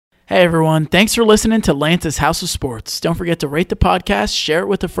Hey everyone, thanks for listening to Lance's House of Sports. Don't forget to rate the podcast, share it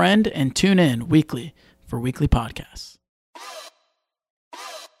with a friend, and tune in weekly for weekly podcasts.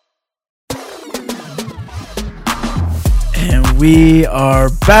 And we are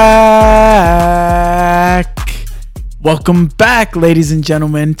back. Welcome back, ladies and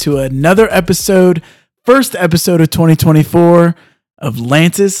gentlemen, to another episode, first episode of 2024 of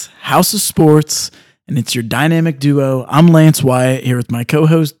Lance's House of Sports. And it's your dynamic duo. I'm Lance Wyatt here with my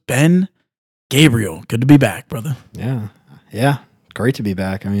co-host, Ben Gabriel. Good to be back, brother. Yeah. Great to be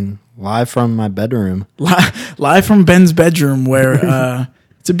back. I mean, live from my bedroom. Live from Ben's bedroom, where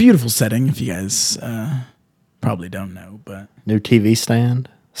it's a beautiful setting, if you guys probably don't know. But New TV stand,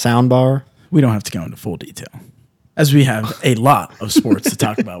 sound bar. We don't have to go into full detail, as we have a lot of sports to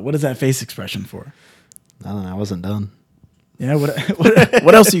talk about. What is that face expression for? I don't know. I wasn't done. Yeah,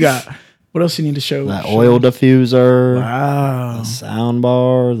 what else you got? What else you need to show? That oil diffuser. Wow. The sound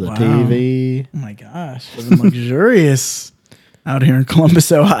bar, the TV. Oh my gosh. Living luxurious out here in Columbus,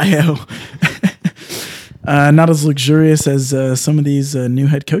 Ohio. Not as luxurious as some of these new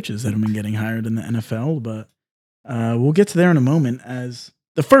head coaches that have been getting hired in the NFL, but we'll get to there in a moment. As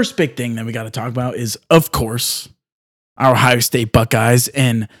the first big thing that we got to talk about is, of course, our Ohio State Buckeyes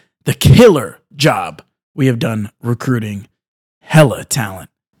and the killer job we have done recruiting hella talent.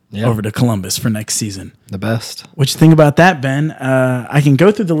 Yep. Over to Columbus for next season. The best. What you think about that, Ben? I can go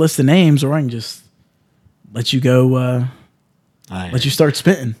through the list of names, or I can just let you go. Let you start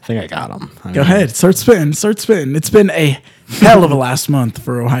spitting. I think I got them. Go ahead, start spitting. It's been a hell of a last month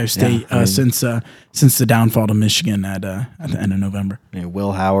for Ohio State since the downfall to Michigan at the end of November.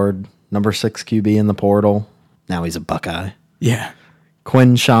 Will Howard, number 6 QB in the portal. Now he's a Buckeye. Yeah.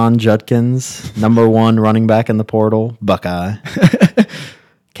 Quinshon Judkins, number 1 running back in the portal. Buckeye.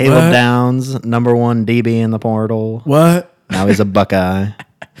 Caleb Downs, number 1 DB in the portal. What? Now he's a Buckeye.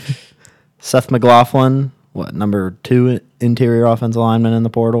 Seth McLaughlin, number 2 interior offensive lineman in the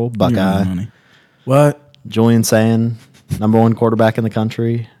portal. Buckeye. What? Julian Sayin, number 1 quarterback in the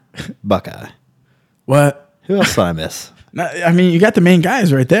country. Buckeye. What? Who else did I miss? I mean, you got the main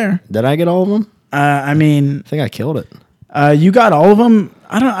guys right there. Did I get all of them? I think I killed it. You got all of them.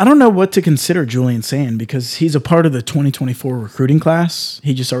 I don't know what to consider Julian Sayin because he's a part of the 2024 recruiting class.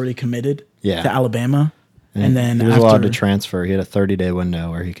 He just already committed to Alabama, and then he was allowed to transfer. He had a 30-day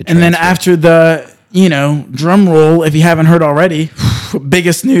window where he could. And then after the drum roll, if you haven't heard already,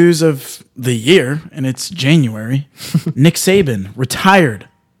 biggest news of the year, and it's January. Nick Saban retired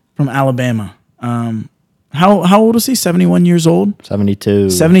from Alabama. How old is he? 71 years old. 72.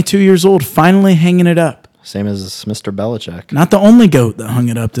 72 years old. Finally hanging it up. Same as Mr. Belichick. Not the only GOAT that hung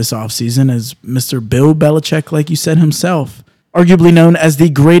it up this offseason, as Mr. Bill Belichick, like you said himself, arguably known as the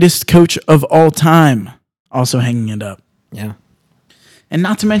greatest coach of all time, also hanging it up. Yeah. And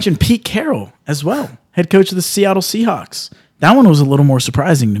not to mention Pete Carroll as well, head coach of the Seattle Seahawks. That one was a little more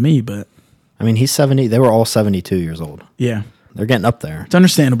surprising to me, but... I mean, he's 70. They were all 72 years old. Yeah. They're getting up there. It's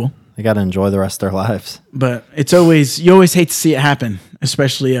understandable. They got to enjoy the rest of their lives. But you always hate to see it happen,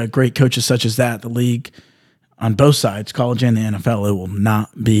 especially great coaches such as that. The league... on both sides, college and the NFL, it will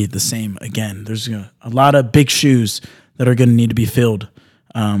not be the same again. There's a lot of big shoes that are going to need to be filled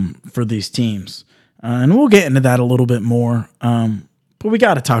for these teams. And we'll get into that a little bit more. But we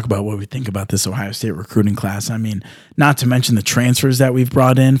got to talk about what we think about this Ohio State recruiting class. I mean, not to mention the transfers that we've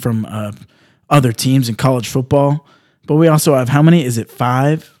brought in from other teams in college football. But we also have, how many? Is it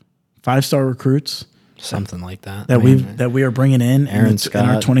 5-star recruits? Something like that. That we are bringing in Aaron Scott, in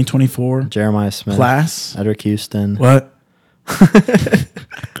our 2024 Jeremiah Smith class. Edric Houston. What?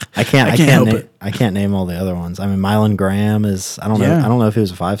 I can't name all the other ones. I mean, Mylan Graham is. I don't know if he was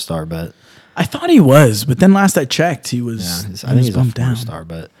a 5-star, but I thought he was. But then last I checked, he was. Yeah, I think he's a 4-star,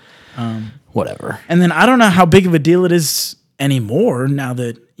 but whatever. And then I don't know how big of a deal it is anymore now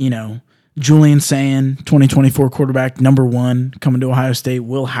that Julian Sayin, 2024 quarterback, number 1, coming to Ohio State.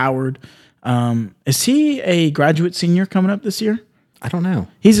 Will Howard. Is he a graduate senior coming up this year? I don't know.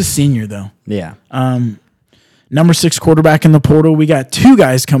 He's a senior though. Yeah. Number 6 quarterback in the portal. We got 2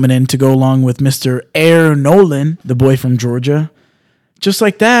 guys coming in to go along with Mr. Air Nolan, the boy from Georgia. Just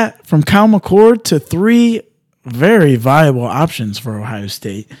like that, from Kyle McCord to 3 very viable options for Ohio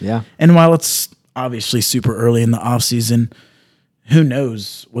State. Yeah. And while it's obviously super early in the offseason, who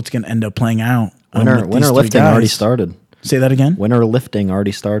knows what's going to end up playing out. Winter lifting already started. Say that again? Winter lifting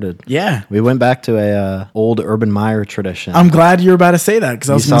already started. Yeah. We went back to a old Urban Meyer tradition. I'm glad you're about to say that because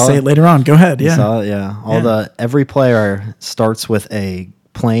I was going to say it later on. Go ahead. Yeah. Every player starts with a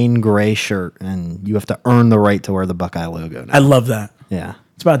plain gray shirt, and you have to earn the right to wear the Buckeye logo now. I love that. Yeah.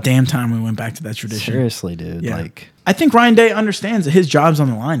 It's about damn time we went back to that tradition. Seriously, dude. Yeah. Like, I think Ryan Day understands that his job's on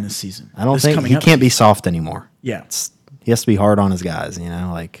the line this season. I don't This think coming he up can't be season. soft anymore. Yeah. He has to be hard on his guys,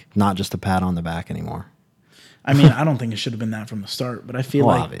 like not just a pat on the back anymore. I mean, I don't think it should have been that from the start, but I feel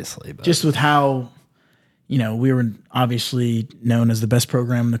Well, like obviously, but just with how, we were obviously known as the best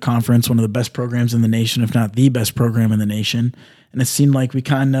program in the conference, one of the best programs in the nation, if not the best program in the nation. And it seemed like we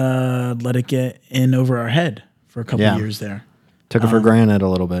kind of let it get in over our head for a couple Yeah. years there. took it for granted a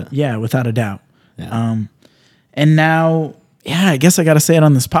little bit. Yeah, without a doubt. Yeah. And now, I guess I got to say it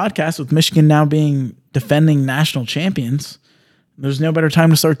on this podcast, with Michigan now being defending national champions, there's no better time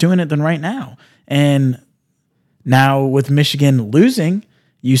to start doing it than right now. And now with Michigan losing,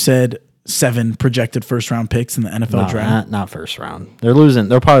 you said 7 projected first-round picks in the NFL draft. Not first round. They're losing.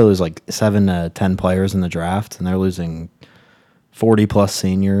 They'll probably lose like 7 to 10 players in the draft, and they're losing 40-plus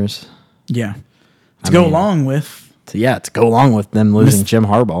seniors. Yeah. To go along with So, to go along with them losing Jim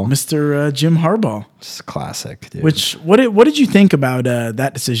Harbaugh. Mr. Jim Harbaugh. It's classic, dude. What did you think about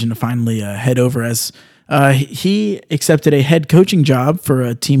that decision to finally head over, as he accepted a head coaching job for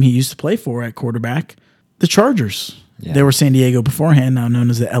a team he used to play for at quarterback, the Chargers. Yeah. They were San Diego beforehand, now known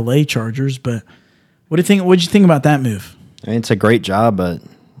as the LA Chargers. But what did you think about that move? I mean, it's a great job, but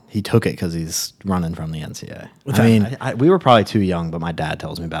he took it because he's running from the NCAA. Without- I mean, we were probably too young, but my dad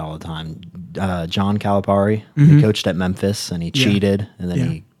tells me about it all the time. John Calipari, Mm-hmm. he coached at Memphis, and he cheated, and then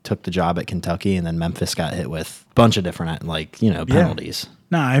he took the job at Kentucky, and then Memphis got hit with a bunch of different, penalties.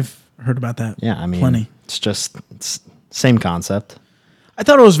 No, I've heard about that. Yeah, I mean, plenty. it's same concept. I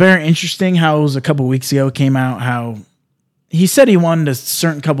thought it was very interesting how it was a couple weeks ago, it came out how he said he wanted a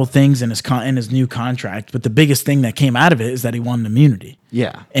certain couple things in his new contract, but the biggest thing that came out of it is that he wanted immunity.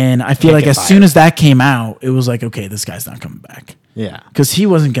 Yeah. And I feel Can't like get as fired. soon as that came out, it was like, okay, this guy's not coming back, Yeah. because he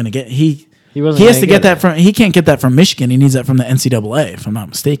wasn't going to get he wasn't has gonna to get get that it. from he can't get that from Michigan. He needs that from the NCAA, if I'm not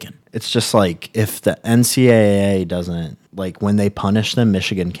mistaken. It's just like if the NCAA doesn't, like when they punish them,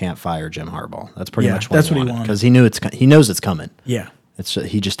 Michigan can't fire Jim Harbaugh. That's pretty Yeah, much that's what he wanted. because he knows it's coming. Yeah.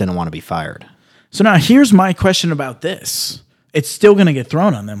 He just didn't want to be fired. So now here's my question about this. It's still going to get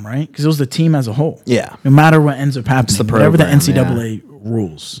thrown on them, right? Because it was the team as a whole. Yeah. No matter what ends up happening, the whatever the program, NCAA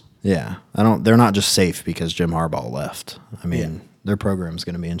rules. Yeah, they're not just safe because Jim Harbaugh left. I mean, their program's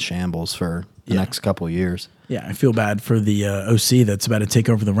going to be in shambles for the next couple of years. Yeah, I feel bad for the OC that's about to take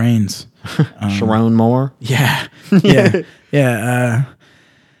over the reins. Sharon Moore. Yeah, yeah.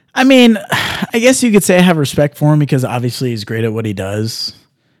 I mean, I guess you could say I have respect for him because obviously he's great at what he does.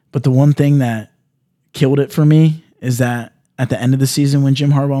 But the one thing that killed it for me is that at the end of the season, when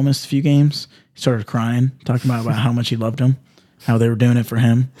Jim Harbaugh missed a few games, he started crying, talking about how much he loved him, how they were doing it for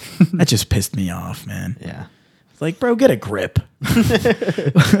him. That just pissed me off, man. Yeah. It's like, bro, get a grip.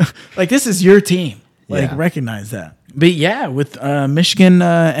 Like, this is your team. Like, Yeah. recognize that. But yeah, with Michigan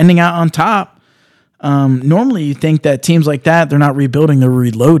ending out on top, normally you think that teams like that, they're not rebuilding, they're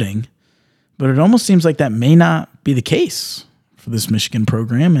reloading. But it almost seems like that may not be the case for this Michigan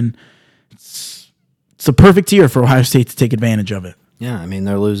program. And it's the perfect year for Ohio State to take advantage of it. Yeah, I mean,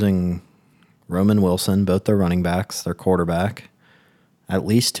 they're losing Roman Wilson, both their running backs, their quarterback, at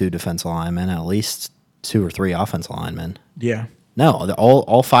least 2 defensive linemen, at least 2 or 3 offensive linemen. Yeah. No,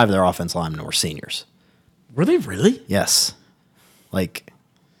 all 5 of their offensive linemen were seniors. Were they really? Yes. Like,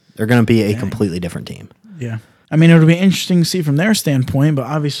 they're going to be a completely different team. Yeah. I mean, it'll be interesting to see from their standpoint, but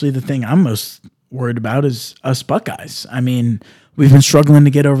obviously the thing I'm most worried about is us Buckeyes. I mean, we've been struggling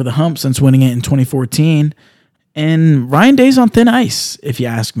to get over the hump since winning it in 2014, and Ryan Day's on thin ice, if you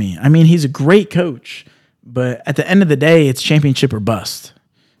ask me. I mean, he's a great coach, but at the end of the day, it's championship or bust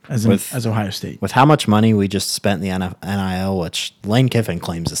as Ohio State. With how much money we just spent in the NIL, which Lane Kiffin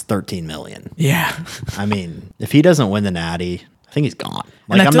claims is $13 million. Yeah. I mean, if he doesn't win the Natty, I think he's gone.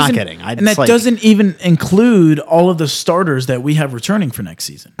 And Like, that I'm not doesn't- kidding. And that doesn't even include all of the starters that we have returning for next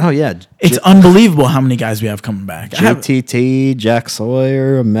season. Oh, yeah. It's unbelievable how many guys we have coming back. JTT, Jack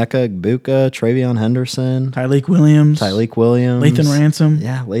Sawyer, Emeka Egbuka, Travion Henderson, Tyleik Williams, Tyleik Williams, Lathan Ransom,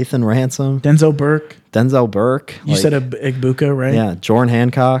 Yeah, Lathan Ransom, Denzel Burke. Denzel Burke. You said Egbuka, right? Yeah, Jordan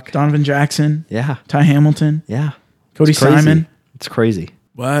Hancock. Donovan Jackson. Yeah, Ty Hamilton. yeah. Cody It's crazy. Simon. It's crazy.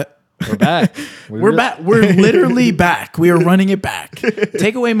 What? We're back. We're back. We're literally back. We are running it back.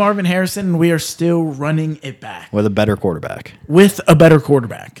 Take away Marvin Harrison, and we are still running it back with a better quarterback. with a better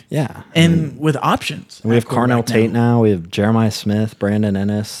quarterback. Yeah, And with options. we have at quarterback Carnell Tate now. We have Jeremiah Smith, Brandon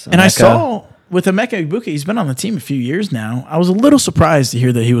Ennis, And I Emeka. saw with Emeka Egbuka, he's been on the team a few years now. I was a little surprised to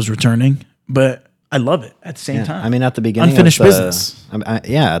hear that he was returning, but I love it at the same time. I mean, at the beginning, Unfinished of the, business.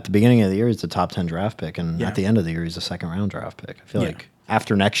 at the beginning of the year, he's a top 10 draft pick, and at the end of the year, he's a second round draft pick. I feel like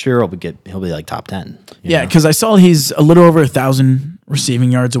after next year, he'll be like top 10. Yeah, because I saw he's a little over 1,000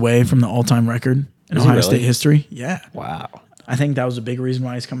 receiving yards away from the all-time record in Is he Ohio really? State history. Yeah. Wow. I think that was a big reason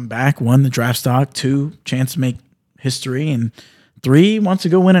why he's coming back. 1, the draft stock. 2, chance to make history. And 3, wants to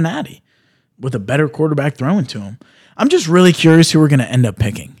go win a natty with a better quarterback throwing to him. I'm just really curious who we're going to end up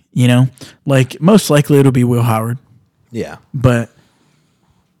picking, you know? Like, most likely it'll be Will Howard. Yeah. But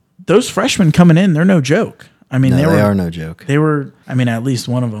those freshmen coming in, they're no joke. I mean, No, they are no joke. They were, I mean, at least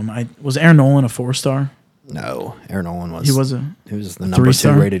one of them. Was Aaron Nolan a 4-star? No, Aaron Nolan was. He was the number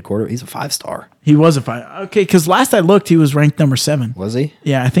 3-star? 2 rated quarterback. He's a 5-star. He was a 5. Okay, because last I looked, he was ranked number 7. Was he?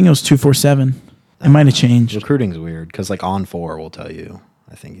 Yeah, I think it was 247. It might have changed. Recruiting's weird because like On 4 will tell you.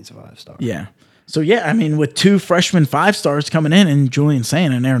 I think he's a 5-star. Yeah. So yeah, I mean, with 2 freshman 5-stars coming in and Julian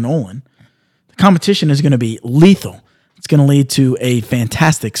Sayin and Aaron Nolan, the competition is going to be lethal. It's going to lead to a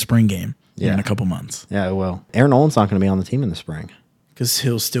fantastic spring game in a couple months Yeah, it will. Aaron Nolan's not going to be on the team in the spring. because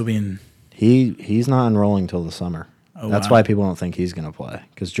he'll still be in. He's not enrolling till the summer. That's wow. why people don't think he's going to play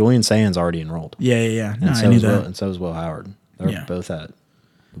because Julian Sayin's already enrolled. Yeah. No, And I knew is that. and so is Will Howard. They're Yeah. both at.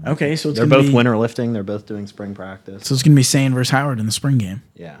 Okay, so it's They're gonna both be, winter lifting. They're both doing spring practice. So it's going to be Sayin versus Howard in the spring game.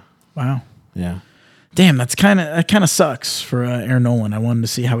 Yeah. Wow. Yeah. Damn, that kind of sucks for Aaron Nolan. I wanted to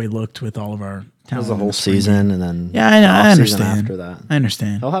see how he looked with all of our That talent. was the in whole spring game. season, and then Yeah, I know. the I off-season understand. After that, I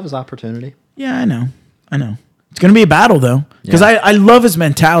understand. he'll have his opportunity. Yeah, I know. It's going to be a battle, though, because Yeah. I love his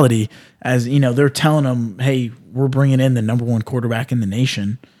mentality. As you know, they're telling him, "Hey, we're bringing in the number 1 quarterback in the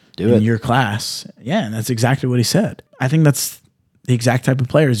nation Do in it. your class." Yeah, and that's exactly what he said. I think that's the exact type of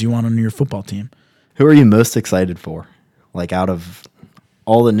players you want on your football team. Who are you most excited for? Like out of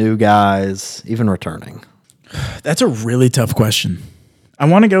all the new guys, even returning. That's a really tough question. I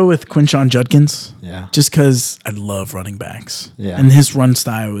want to go with Quinshon Judkins. Yeah. Just because I love running backs. Yeah. And his run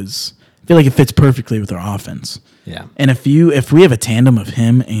style I feel like it fits perfectly with our offense. Yeah. And if we have a tandem of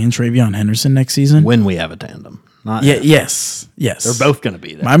him and Travion Henderson next season. When we have a tandem. Not Yeah, if. yes. They're both going to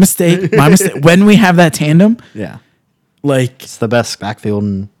be there. My mistake. When we have that tandem, Yeah. like It's the best backfield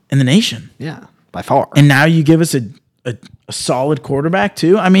in the nation. yeah, by far. And now you give us a solid quarterback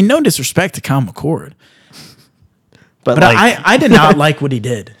too. I mean, no disrespect to Kyle McCord. But like, I did not like what he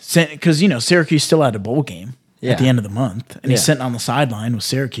did because Syracuse still had a bowl game Yeah. at the end of the month, and he's Yeah. sitting on the sideline with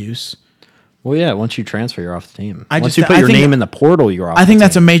Syracuse. well, yeah, once you transfer, you're off the team. I Once just- you put I your think- name in the portal, you're off I think the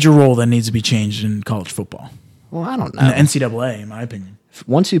that's a team. major rule that needs to be changed in college football, Well, I don't in the know. NCAA, in my opinion.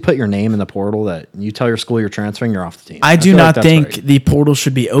 Once you put your name in the portal that you tell your school you're transferring, you're off the team. I do feel like not that's think right. the portal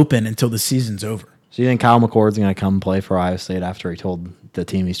should be open until the season's over. So you think Kyle McCord's going to come play for Ohio State after he told the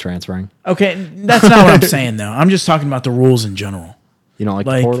team he's transferring? Okay, that's not what I'm saying though. I'm just talking about the rules in general. You don't like,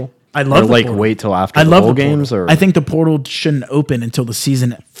 Like, the portal? I love or the like portal. wait till after I the love bowl the portal. games? Or I think the portal shouldn't open until the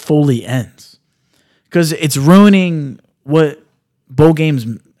season fully ends because it's ruining what bowl games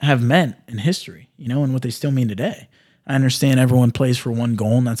have meant in history, and what they still mean today. I understand everyone plays for one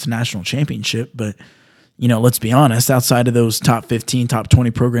goal, and that's the national championship. But let's be honest, outside of those top 15, top 20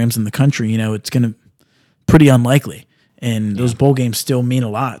 programs in the country, it's going to pretty unlikely. And those bowl games still mean a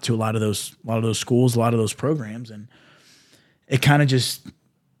lot to a lot of those schools, a lot of those programs, and it kind of just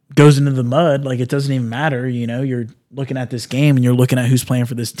goes into the mud. Like it doesn't even matter. You're looking at this game and you're looking at who's playing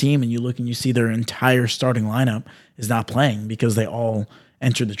for this team, and you look and you see their entire starting lineup is not playing because they all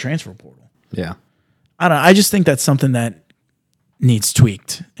entered the transfer portal. yeah. I don't know. I just think that's something that needs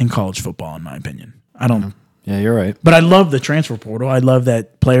tweaked in college football, in my opinion. I don't. Yeah, you're right. But I love the transfer portal. I love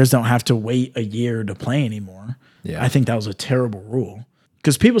that players don't have to wait a year to play anymore. Yeah. I think that was a terrible rule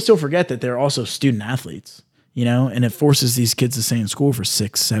because people still forget that they're also student athletes, and it forces these kids to stay in school for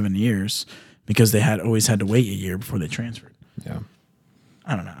 6-7 years because they always had to wait a year before they transferred. Yeah.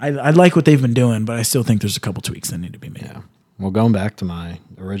 I don't know. I like what they've been doing, but I still think there's a couple tweaks that need to be made. Yeah. Well, going back to my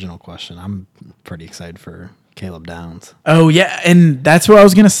original question, I'm pretty excited for Caleb Downs. Oh, yeah. And that's what I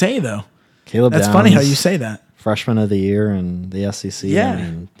was going to say, though. Caleb That's Downs, funny how you say that. freshman of the year in the SEC. Yeah. I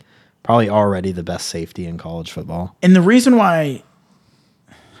mean, probably already the best safety in college football. And the reason why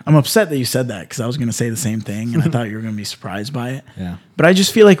I'm upset that you said that because I was going to say the same thing and I thought you were going to be surprised by it. Yeah. But I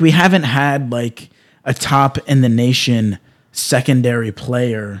just feel like we haven't had like a top in the nation secondary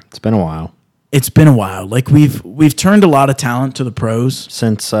player. It's been a while It's been a while. Like we've turned a lot of talent to the pros.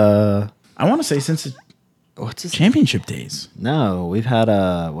 since I want to say since the what's his championship days. No, we've had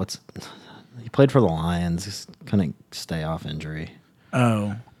he played for the Lions. Just couldn't stay off injury.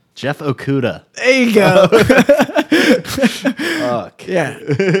 Oh, Jeff Okuda. there you go. Fuck. Yeah.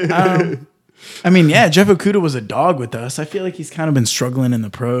 I mean, yeah, Jeff Okuda was a dog with us. I feel like he's kind of been struggling in the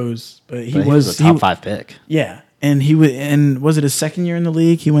pros, but he But he was a top 5 pick Yeah, and was it his second year in the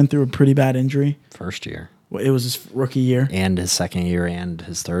league? He went through a pretty bad injury. first year. Well, it was his rookie year. And his second year and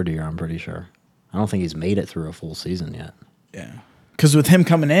his third year, I'm pretty sure. I don't think he's made it through a full season yet. Yeah. Because with him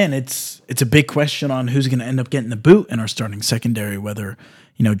coming in, it's a big question on who's going to end up getting the boot in our starting secondary, whether,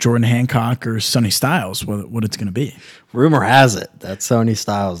 Jordan Hancock or Sonny Styles, what it's going to be. Rumor has it that Sonny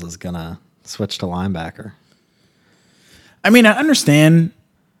Styles is going to switch to linebacker. I mean, I understand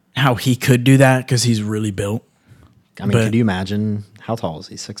how he could do that because he's really built. I mean, could you imagine how tall is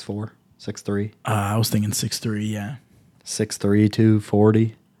he? 6'4", 6'3"? I was thinking 6'3", yeah. 6'3",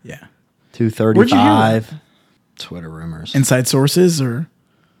 240, Yeah. 235. Where'd you hear that? Twitter rumors. Inside sources or?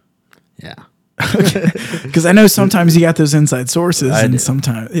 Yeah. Because I know sometimes you got those inside sources I and do.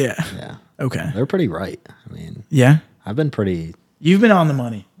 sometimes, yeah. Yeah. Okay. They're pretty right. I mean, Yeah? I've been pretty, You've been on the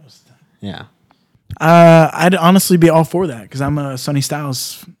money most of the time. yeah. I'd honestly be all for that because I'm a Sonny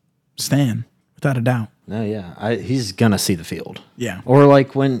Styles stan, without a doubt. No, yeah. He's going to see the field. Yeah. Or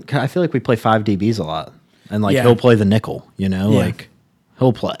like I feel like we play 5 DBs a lot. And like Yeah. he'll play the nickel, Yeah. like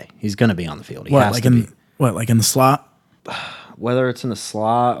he'll play. He's going to be on the field. He What, has like to be. like in the slot? Whether it's in the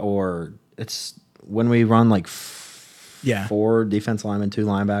slot or it's when we run like Yeah. 4 defense linemen, 2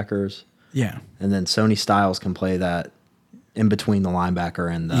 linebackers, Yeah. and then Sonny Styles can play that in between the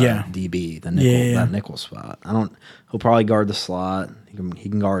linebacker and the Yeah. DB, the nickel, Yeah. that nickel spot. He'll probably guard the slot. He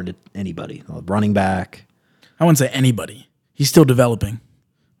can guard anybody, running back, I wouldn't say anybody. He's still developing,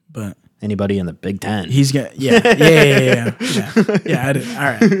 but anybody in the Big Ten. he's got yeah. All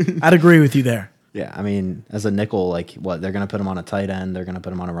right, I'd agree with you there. Yeah, I mean, as a nickel, like they're going to put him on a tight end, they're going to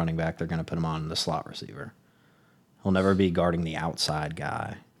put him on a running back, they're going to put him on the slot receiver. He'll never be guarding the outside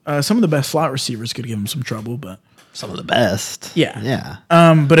guy. Some of the best slot receivers could give him some trouble, but Some of the best. yeah.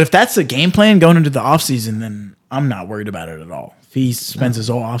 Yeah. But if that's the game plan going into the offseason, then I'm not worried about it at all. If he spends his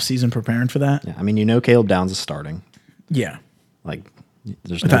whole offseason preparing for that, Yeah. I mean, Caleb Downs is starting. yeah. Like,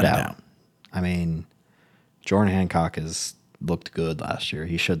 there's Without no a doubt. doubt. I mean, Jordan Hancock has looked good last year.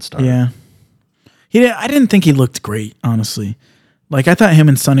 He should start. Yeah. I didn't think he looked great, honestly. Like, I thought him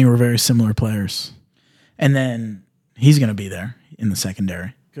and Sonny were very similar players. And then he's going to be there in the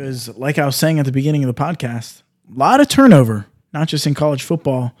secondary. Because, like I was saying at the beginning of the podcast, a lot of turnover, not just in college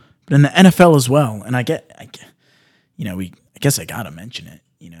football, but in the NFL as well. And I guess I got to mention it,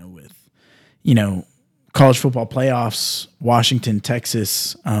 with, college football playoffs, Washington,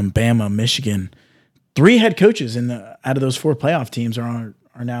 Texas, Bama, Michigan. 3 head coaches out of those 4 playoff teams are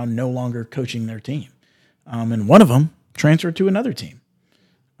now no longer coaching their team. And one of them transferred to another team.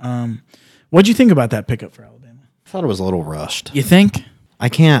 What'd you think about that pickup for Alabama? I thought it was a little rushed. You think? I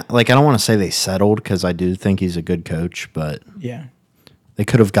don't want to say they settled because I do think he's a good coach, but Yeah. they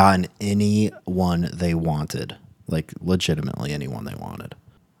could have gotten anyone they wanted, like legitimately anyone they wanted.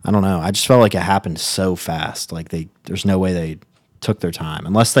 I don't know. I just felt like it happened so fast. Like there's no way they took their time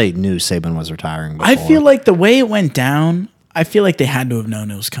unless they knew Saban was retiring before. I feel like the way it went down, I feel like they had to have known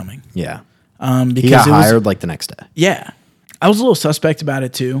it was coming. Yeah. Because He got it was, hired like the next day. Yeah. I was a little suspect about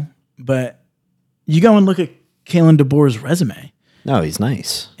it too, but you go and look at Kalen DeBoer's resume, No, he's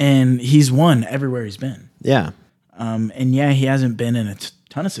nice. and he's won everywhere he's been. Yeah. And yeah, he hasn't been in a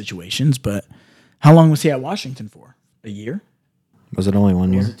ton of situations, but how long was he at Washington for? A year? Was it only 1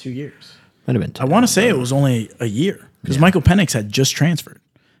 Or year? was it 2 years? Might have been 2. I want to say it was only a year because Michael Penix had just transferred,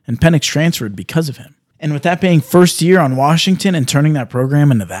 and Penix transferred because of him. And with that being first year on Washington and turning that program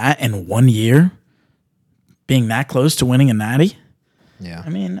into that in 1 year, being that close to winning a natty, Yeah. I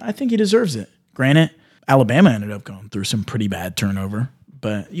mean, I think he deserves it. Granted, Alabama ended up going through some pretty bad turnover,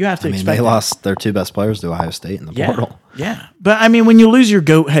 but you have to I mean, expect they that. lost their 2 best players to Ohio State in the portal. Yeah. But I mean, when you lose your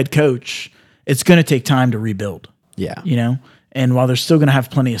GOAT head coach, it's going to take time to rebuild, Yeah. And while they're still going to have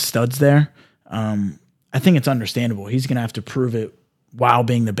plenty of studs there, I think it's understandable. He's going to have to prove it while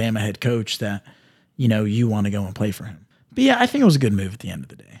being the Bama head coach that, you want to go and play for him. But yeah, I think it was a good move at the end of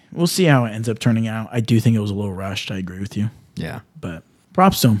the day. We'll see how it ends up turning out. I do think it was a little rushed. I agree with you. Yeah. But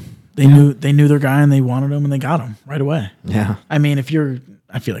props to them. They knew their guy and they wanted him and they got him right away. Yeah. I mean,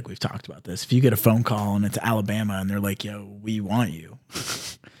 I feel like we've talked about this. If you get a phone call and it's Alabama and they're like, "Yo, we want you,"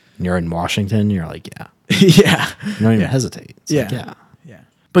 You're in Washington, you're like, yeah. yeah, You don't even hesitate. It's like, yeah.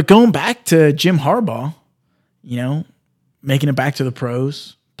 But going back to Jim Harbaugh, making it back to the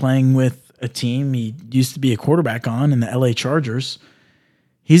pros, playing with a team he used to be a quarterback on in the LA Chargers,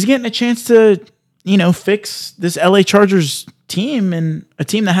 he's getting a chance to, fix this LA Chargers team, and a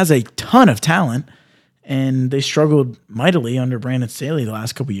team that has a ton of talent. And they struggled mightily under Brandon Staley the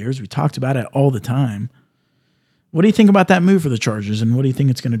last couple of years. We talked about it all the time. What do you think about that move for the Chargers, and what do you think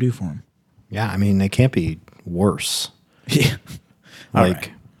it's going to do for them? Yeah, I mean, they can't be worse. Yeah.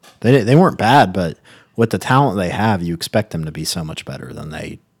 Like, they weren't bad, but with the talent they have, you expect them to be so much better than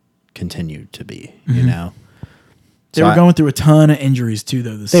they continue to be, you know? They were going through a ton of injuries too,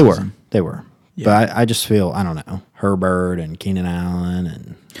 though. This season. They were. Yeah. But I just feel, I don't know, Herbert and Keenan Allen,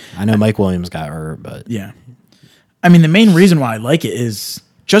 and I know Mike Williams got hurt, but yeah. I mean, the main reason why I like it is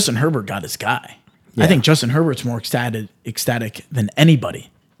Justin Herbert got his guy. Yeah. I think Justin Herbert's more ecstatic than anybody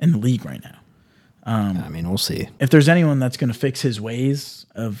in the league right now. I mean, we'll see. If there's anyone that's going to fix his ways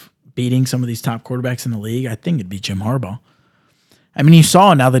of beating some of these top quarterbacks in the league, I think it'd be Jim Harbaugh. I mean, you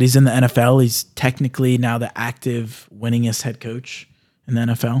saw now that he's in the NFL, he's technically now the active winningest head coach in the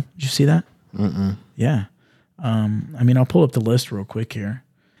NFL. Did you see that? Mm-mm. Yeah. I mean, I'll pull up the list real quick here.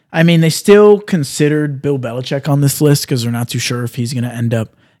 I mean, they still considered Bill Belichick on this list because they're not too sure if he's going to end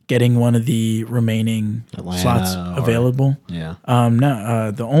up getting one of the remaining slots available. Yeah.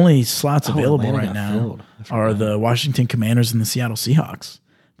 No, the only slots available right now are the Washington Commanders and the Seattle Seahawks.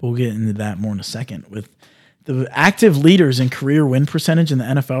 But we'll get into that more in a second. With the active leaders in career win percentage in the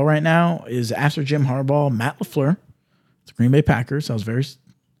NFL right now is after Jim Harbaugh, Matt LaFleur, the Green Bay Packers. I was very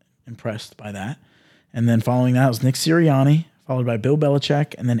impressed by that. And then following that was Nick Sirianni, followed by Bill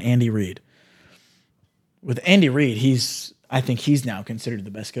Belichick, and then Andy Reid. With Andy Reid, I think he's now considered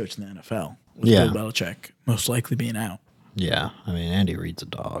the best coach in the NFL, with Bill Belichick most likely being out. Yeah, I mean, Andy Reid's a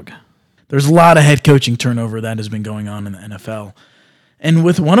dog. There's a lot of head coaching turnover that has been going on in the NFL. And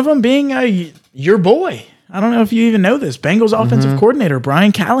with one of them being your boy, I don't know if you even know this, Bengals offensive coordinator,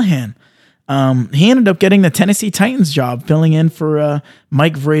 Brian Callahan. He ended up getting the Tennessee Titans job, filling in for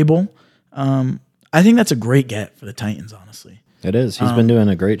Mike Vrabel. I think that's a great get for the Titans, honestly. It is. He's been doing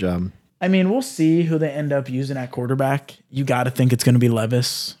a great job. I mean, we'll see who they end up using at quarterback. You got to think it's going to be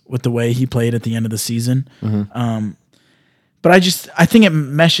Levis with the way he played at the end of the season. But I think it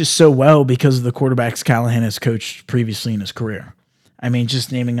meshes so well because of the quarterbacks Callahan has coached previously in his career. I mean,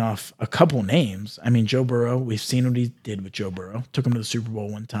 just naming off a couple names. I mean, Joe Burrow, we've seen what he did with Joe Burrow. Took him to the Super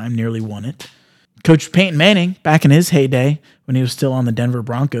Bowl one time, nearly won it. Coach Peyton Manning, back in his heyday, when he was still on the Denver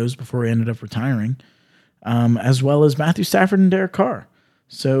Broncos before he ended up retiring, as well as Matthew Stafford and Derek Carr.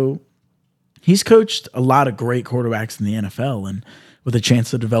 So he's coached a lot of great quarterbacks in the NFL, and with a chance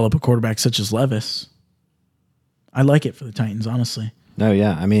to develop a quarterback such as Levis, I like it for the Titans, honestly. No,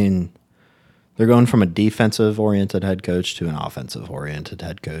 yeah. I mean, they're going from a defensive-oriented head coach to an offensive-oriented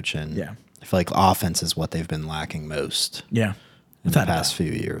head coach, and I feel like offense is what they've been lacking most in the past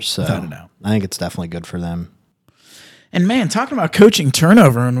few years. So without a doubt. I think it's definitely good for them. And, man, talking about coaching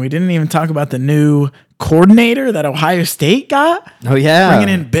turnover, and we didn't even talk about the new coordinator that Ohio State got. Oh, yeah.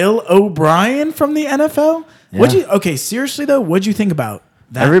 Bringing in Bill O'Brien from the NFL. Yeah. Okay, seriously, though, what'd you think about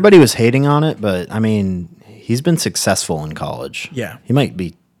that? Everybody was hating on it, but, I mean, he's been successful in college. Yeah. He might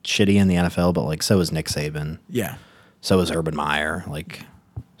be shitty in the NFL, but, like, so is Nick Saban. Yeah. So is Urban Meyer. Like,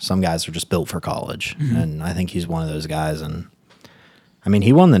 some guys are just built for college, and I think he's one of those guys. And, I mean,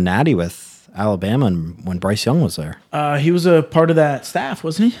 he won the Natty with Alabama when Bryce Young was there. He was a part of that staff,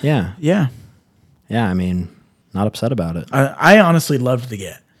 wasn't he? Yeah. Yeah. Yeah, I mean, not upset about it. I honestly loved the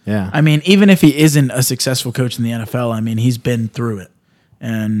get. Yeah. I mean, even if he isn't a successful coach in the NFL, I mean, he's been through it.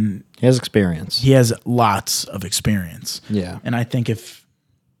 And he has experience. He has lots of experience. Yeah. And I think if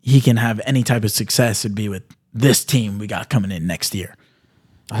he can have any type of success, it'd be with this team we got coming in next year.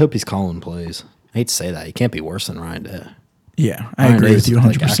 I hope he's calling plays. I hate to say that. He can't be worse than Ryan Day. Yeah, I agree with you 100%.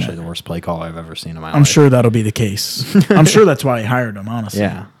 Like actually the worst play call I've ever seen in my life. I'm sure that'll be the case. I'm sure that's why he hired him, honestly.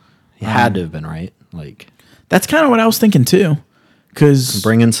 Yeah. He had to have been, right? Like, that's kind of what I was thinking, too. Because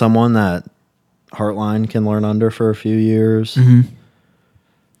bring in someone that Hartline can learn under for a few years.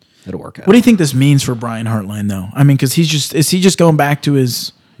 It'll work out. What do you think this means for Brian Hartline, though? I mean, because is he just going back to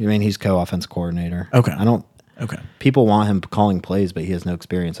his... You mean he's co-offense coordinator? Okay. Okay. People want him calling plays, but he has no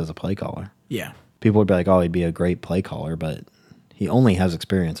experience as a play caller. Yeah. People would be like, oh, he'd be a great play caller, but he only has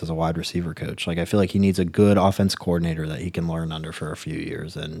experience as a wide receiver coach. Like, I feel like he needs a good offense coordinator that he can learn under for a few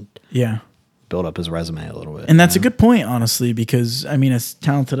years and build up his resume a little bit. And that's a good point, honestly, because, I mean, as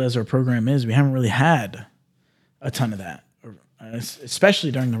talented as our program is, we haven't really had a ton of that,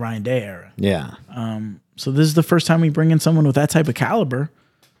 especially during the Ryan Day era. Yeah. So this is the first time we bring in someone with that type of caliber.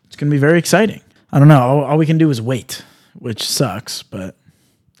 It's going to be very exciting. I don't know. All we can do is wait, which sucks, but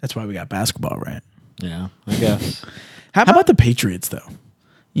that's why we got basketball, right? Yeah, I guess. How about the Patriots, though?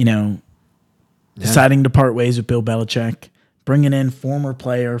 You know, deciding to part ways with Bill Belichick, bringing in former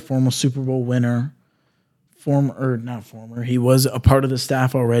player, former Super Bowl winner, he was a part of the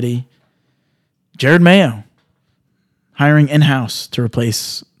staff already. Jared Mayo, hiring in-house to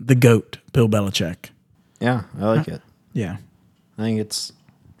replace the GOAT, Bill Belichick. Yeah, I like it. Yeah. I think it's a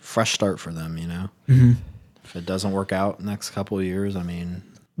fresh start for them, you know? If it doesn't work out next couple of years, I mean...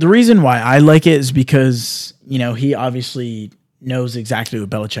 The reason why I like it is because, you know, he obviously knows exactly what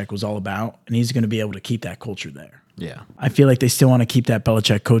Belichick was all about, and he's going to be able to keep that culture there. Yeah. I feel like they still want to keep that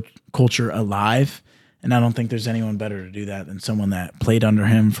Belichick culture alive, and I don't think there's anyone better to do that than someone that played under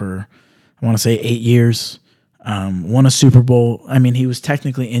him for, I want to say, 8 years, won a Super Bowl. I mean, he was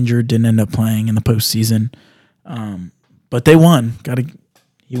technically injured, didn't end up playing in the postseason, but they won.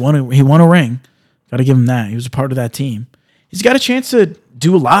 He won a ring. Got to give him that. He was a part of that team. He's got a chance to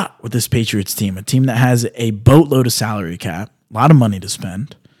do a lot with this Patriots team, a team that has a boatload of salary cap, a lot of money to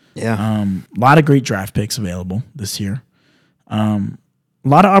spend. Yeah. A lot of great draft picks available this year. A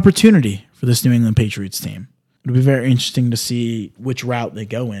lot of opportunity for this New England Patriots team. It'll be very interesting to see which route they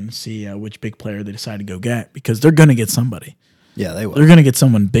go in, see which big player they decide to go get, because they're going to get somebody. Yeah, they will. They're going to get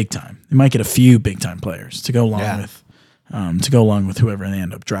someone big time. They might get a few big time players to go along with whoever they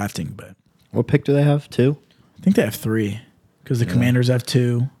end up drafting. But what pick do they have? 2? I think they have 3, because the Commanders have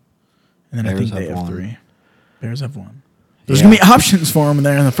 2, and then Bears I think they have have 1. 3. Bears have 1. There's going to be options for him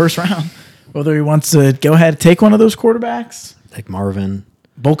there in the first round. Whether he wants to go ahead and take one of those quarterbacks, Take Marvin.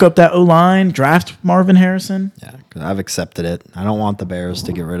 bulk up that O-line, draft Marvin Harrison. Yeah, because I've accepted it. I don't want the Bears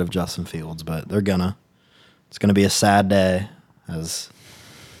to get rid of Justin Fields, but they're gonna. It's gonna be a sad day, as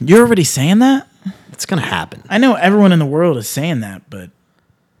You're already saying that? it's gonna happen. I know everyone in the world is saying that, but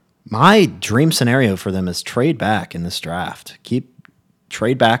My dream scenario for them is trade back in this draft.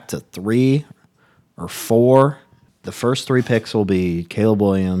 Trade back to 3 or 4. The first 3 picks will be Caleb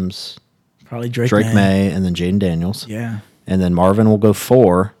Williams, probably Drake May, and then Jaden Daniels. Yeah. And then Marvin will go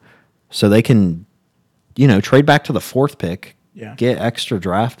 4, so they can, trade back to the 4th pick, get extra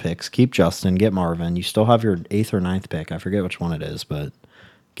draft picks, keep Justin, get Marvin. You still have your 8th or 9th pick. I forget which one it is, but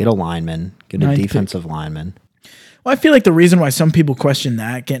get a lineman, get a defensive lineman. Well, I feel like the reason why some people question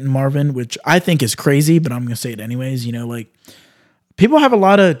that, getting Marvin, which I think is crazy, but I'm going to say it anyways, people have a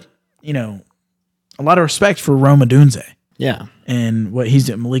lot of respect for Rome Odunze. Yeah. And what he's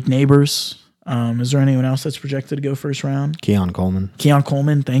doing. Malik Neighbors. Is there anyone else that's projected to go first round? Keon Coleman,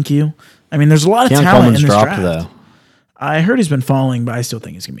 thank you. I mean, there's a lot of talent Coleman's in this dropped, draft. though. I heard he's been falling, but I still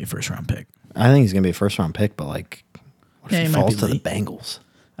think he's going to be a first round pick. I think he's going to be a first round pick, but what if he he might falls be to the late. Bengals?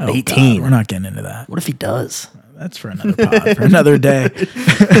 Oh, 18. God, we're not getting into that. What if he does? That's for another pod, for another day.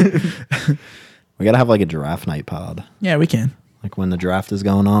 We got to have a draft night pod. Yeah, we can. When the draft is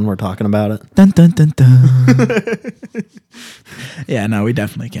going on, we're talking about it. Dun, dun, dun, dun. Yeah, no, we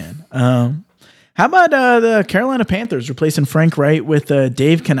definitely can. How about the Carolina Panthers replacing Frank Wright with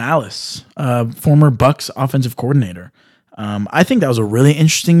Dave Canales, former Bucs offensive coordinator? I think that was a really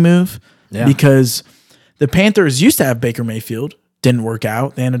interesting move because the Panthers used to have Baker Mayfield. Didn't work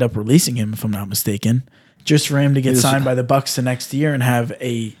out. They ended up releasing him, if I'm not mistaken, just for him to get signed by the Bucs the next year and have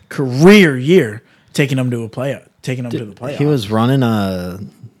a career year, taking him to the playoffs. He was running a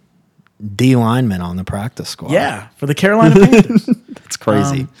D lineman on the practice squad. Yeah, for the Carolina Panthers. That's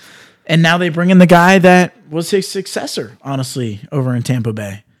crazy. And now they bring in the guy that was his successor, honestly, over in Tampa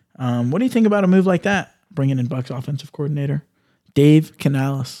Bay. What do you think about a move like that? Bringing in Bucs offensive coordinator Dave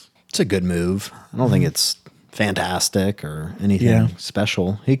Canales. It's a good move. I don't think it's fantastic or anything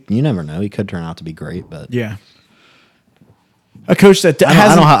special. You never know. He could turn out to be great, but yeah, a coach that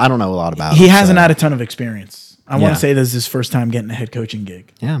I don't know a lot about. He hasn't had a ton of experience. I want Yeah. to say this is his first time getting a head coaching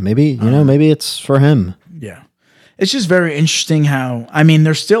gig. Yeah, maybe maybe it's for him. Yeah. It's just very interesting how, I mean,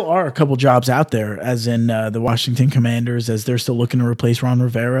 there still are a couple jobs out there, as in the Washington Commanders, as they're still looking to replace Ron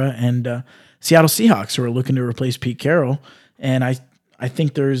Rivera, and Seattle Seahawks, who are looking to replace Pete Carroll. And I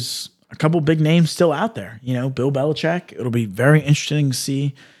think there's a couple big names still out there. Bill Belichick. It'll be very interesting to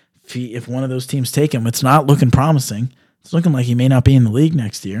see if one of those teams take him. It's not looking promising. It's looking like he may not be in the league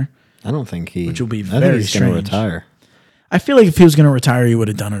next year. I don't think which will be I think very he's going to strange. retire. I feel like if he was going to retire, he would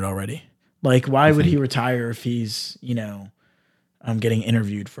have done it already. Why would he retire if he's, getting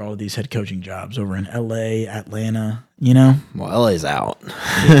interviewed for all of these head coaching jobs over in LA, Atlanta, Well, LA's out.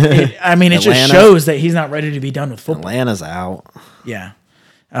 It just shows that he's not ready to be done with football. Atlanta's out. Yeah.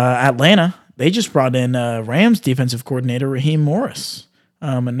 Atlanta, they just brought in Rams defensive coordinator Raheem Morris.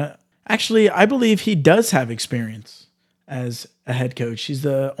 Actually, I believe he does have experience as a head coach. He's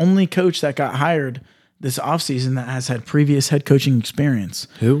the only coach that got hired this offseason that has had previous head coaching experience.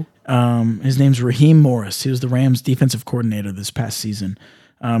 Who? His name's Raheem Morris. He was the Rams defensive coordinator this past season.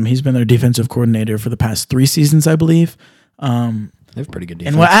 He's been their defensive coordinator for the past 3 seasons, I believe. They have pretty good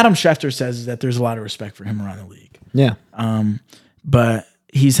defense. And what Adam Schefter says is that there's a lot of respect for him around the league. Yeah. But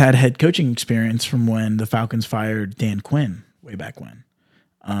he's had head coaching experience from when the Falcons fired Dan Quinn way back when.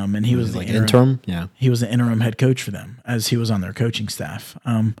 And he was the interim. Yeah. He was the interim head coach for them as he was on their coaching staff.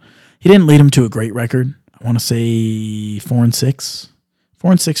 He didn't lead them to a great record. I want to say 4-6.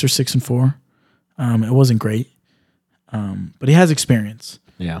 4-6 or 6-4. It wasn't great. But he has experience.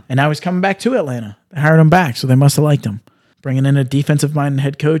 Yeah. And now he's coming back to Atlanta. They hired him back, so they must have liked him. Bringing in a defensive-minded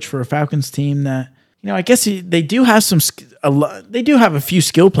head coach for a Falcons team that, I guess they do have they do have a few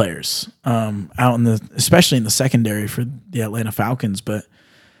skill players out especially in the secondary for the Atlanta Falcons. But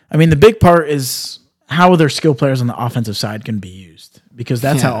I mean, the big part is how are their skill players on the offensive side going to be used? Because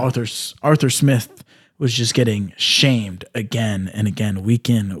that's how Arthur Smith was just getting shamed again and again, week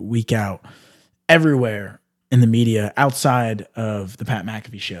in, week out, everywhere in the media outside of the Pat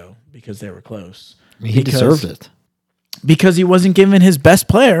McAfee show because they were close. He deserved it. Because he wasn't giving his best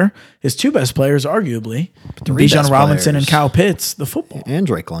player, his two best players, arguably, Bijan Robinson and Kyle Pitts, the football. And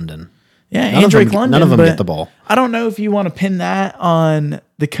Drake London. Yeah, and Drake London. None of them get the ball. I don't know if you want to pin that on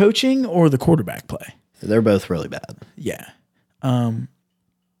the coaching or the quarterback play. They're both really bad. Yeah.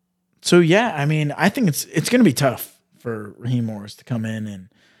 So, yeah, I mean, I think it's going to be tough for Raheem Morris to come in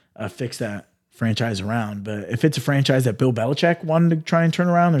and fix that franchise around. But if it's a franchise that Bill Belichick wanted to try and turn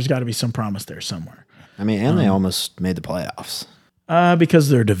around, there's got to be some promise there somewhere. I mean, and they almost made the playoffs. Because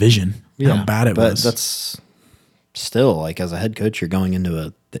of their division, how bad it was. But that's still, like, as a head coach, you're going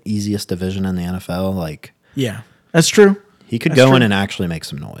into the easiest division in the NFL. Like, yeah, that's true. He could go in and actually make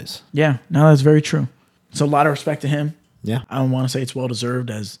some noise. Yeah, no, that's very true. So a lot of respect to him. Yeah. I don't want to say it's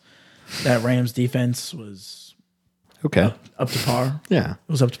well-deserved as that Rams defense was up to par. Yeah.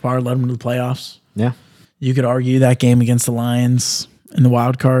 It was up to par, led them to the playoffs. Yeah. You could argue that game against the Lions in the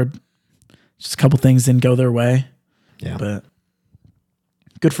wild card, just a couple things didn't go their way. Yeah. But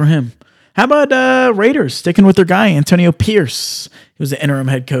good for him. How about Raiders sticking with their guy, Antonio Pierce? He was the interim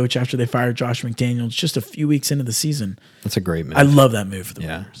head coach after they fired Josh McDaniels just a few weeks into the season. That's a great move. I love that move for the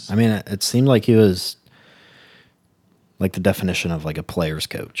Raiders. I mean, it seemed like he was like the definition of like a player's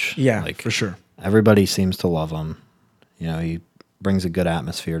coach. Yeah, like, for sure. Everybody seems to love him. He brings a good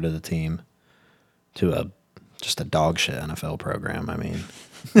atmosphere to the team, to just a dog shit NFL program. I mean,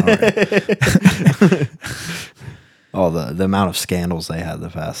 all the amount of scandals they had the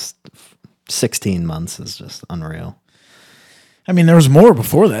past 16 months is just unreal. I mean, there was more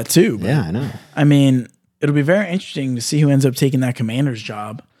before that too. Yeah, I know. I mean, it'll be very interesting to see who ends up taking that Commanders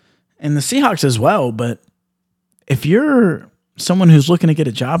job, and the Seahawks as well. But if you're someone who's looking to get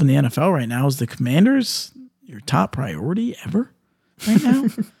a job in the NFL right now, is the Commanders your top priority ever right now?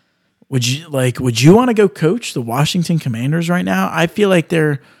 Would you want to go coach the Washington Commanders right now? I feel like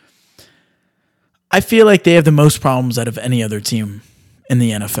they have the most problems out of any other team in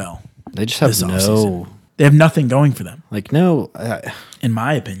the NFL. They just have they have nothing going for them. Like, in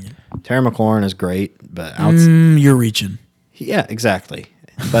my opinion. Terry McLaurin is great, but you're reaching. Yeah, exactly.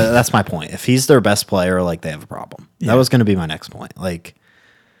 But that's my point. If he's their best player, like, they have a problem. Yeah. That was going to be my next point. Like,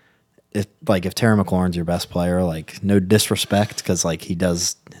 if Terry McLaurin's your best player, like, no disrespect, because like he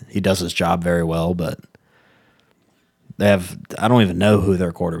does his job very well, but I don't even know who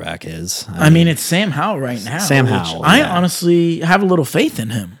their quarterback is. I mean, it's Sam Howell right now. Sam Howell. I honestly have a little faith in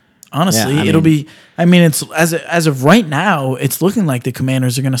him. Honestly, yeah, it's as of right now, it's looking like the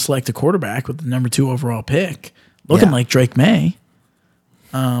Commanders are going to select a quarterback with the number 2 overall pick, looking like Drake May.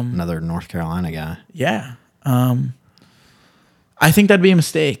 Another North Carolina guy. Yeah. I think that'd be a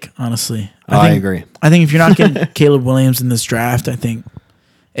mistake, honestly. I agree. I think if you're not getting Caleb Williams in this draft, I think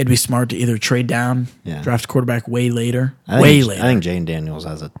it'd be smart to either trade down, draft a quarterback way later. I think Jayden Daniels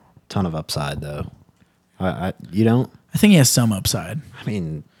has a ton of upside, though. You don't? I think he has some upside. I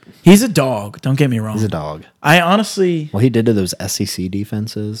mean, he's a dog. Don't get me wrong. He's a dog. I honestly... Well, he did to those SEC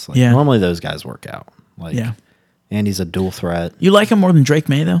defenses. Like, normally those guys work out. Like, and he's a dual threat. You like him more than Drake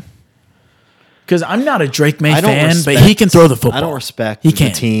May, though? Because I'm not a Drake May fan, but he can throw the football. I don't respect the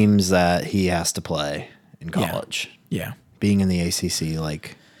teams that he has to play in college. Yeah. Being in the ACC,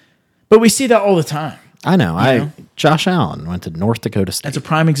 like... But we see that all the time. I know. Josh Allen went to North Dakota State. That's a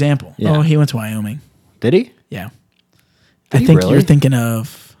prime example. Yeah. Oh, he went to Wyoming. Did he? Yeah. I think you're thinking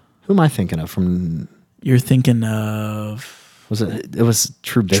of... Who am I thinking of from... You're thinking of... It was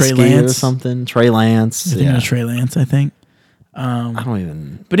Trubisky or something? Trey Lance. You're thinking of Trey Lance, I think. I don't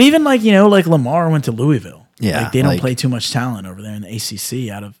even... But even like Lamar went to Louisville. Yeah. Like they don't play too much talent over there in the ACC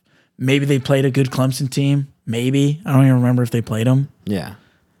out of... Maybe they played a good Clemson team. Maybe. I don't even remember if they played them. Yeah.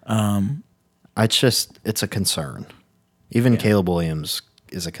 It's a concern. Even Caleb Williams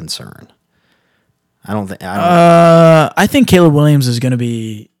is a concern. I think Caleb Williams is going to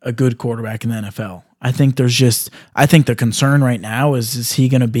be a good quarterback in the NFL. I think the concern right now is he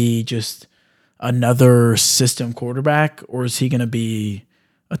going to be just another system quarterback, or is he going to be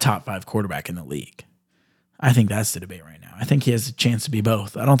a top 5 quarterback in the league? I think that's the debate right now. I think he has a chance to be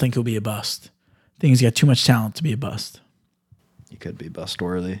both. I don't think he'll be a bust. I think he's got too much talent to be a bust. He could be bust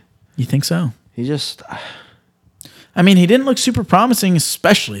worthy. You think so? He just... I mean, he didn't look super promising,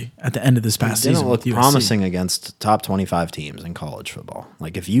 especially at the end of this past Didn't season. look with USC. promising against top 25 teams in college football.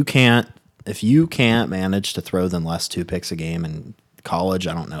 Like if you can't manage to throw them less 2 picks a game in college,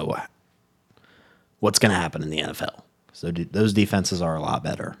 I don't know what's going to happen in the NFL. So those defenses are a lot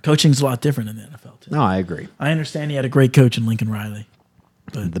better. Coaching's a lot different in the NFL, too. No, I agree. I understand he had a great coach in Lincoln Riley.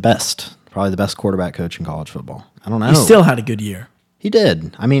 Probably the best quarterback coach in college football. I don't know. He still had a good year. He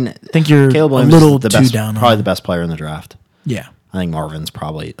did. I mean, I think you're Caleb a Williams little is the too best, down on probably him. the best player in the draft. Yeah. I think Marvin's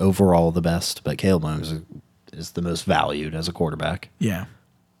probably overall the best, but Caleb Williams is the most valued as a quarterback. Yeah.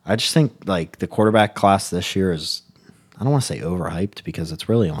 I just think like the quarterback class this year is, I don't want to say overhyped because it's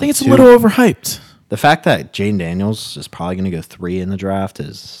really only I think it's 2. a little overhyped. The fact that Jaden Daniels is probably going to go 3 in the draft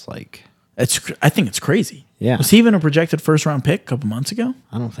is like, I think it's crazy. Yeah. Was he even a projected first-round pick a couple months ago?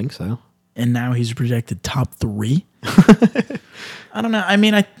 I don't think so. And now he's projected top 3? I don't know. I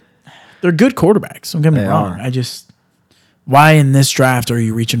mean, they're good quarterbacks. Don't get me They wrong. are. Why in this draft are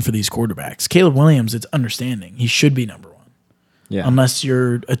you reaching for these quarterbacks? Caleb Williams, it's understanding. He should be number 1. Yeah. Unless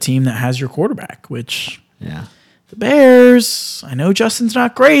you're a team that has your quarterback, which Yeah. the Bears, I know Justin's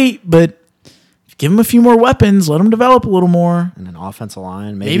not great, but give him a few more weapons, let him develop a little more. And an offensive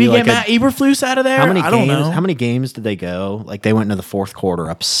line. Maybe like get Matt Eberflus out of there. How many I don't know. How many games did they go? Like they went into the fourth quarter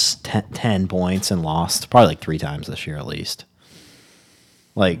up 10 points and lost probably like 3 times this year at least.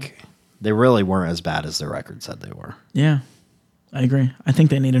 Like they really weren't as bad as their record said they were. Yeah, I agree. I think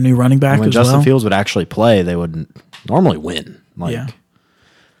they need a new running back And when as Justin well. Fields would actually play, they would normally win. Like, Yeah.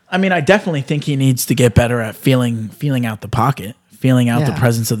 I mean, I definitely think he needs to get better at feeling out the pocket, feeling out the Yeah.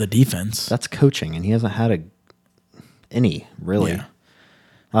 presence of the defense. that's coaching, and he hasn't had any really. Yeah.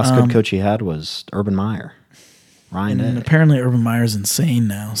 Last good coach he had was Urban Meyer. Ryan And Day. apparently Urban Meyer's insane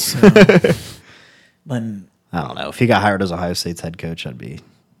now. So when I don't know. If he got hired as Ohio State's head coach, I'd be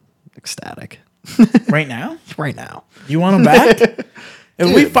ecstatic. right now, Right now. you want him back?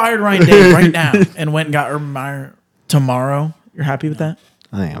 If we fired Ryan Day right now and went and got Urban Meyer tomorrow, you're happy with that?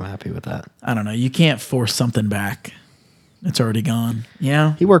 I think I'm happy with that. I don't know. You can't force something back. It's already gone.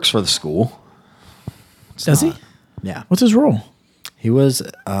 Yeah. He works for the school. Does he? Yeah. What's his role? He was,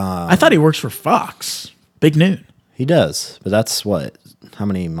 I thought he works for Fox. Big Noon. he does, but that's what, how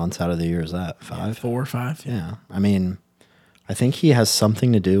many months out of the year is that? 5? 4 or 5. Yeah. I mean, I think he has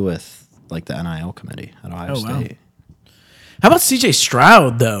something to do with like the NIL committee at Ohio Oh, wow. State. How about CJ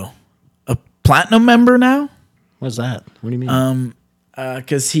Stroud, though? A platinum member now? What's that? What do you mean?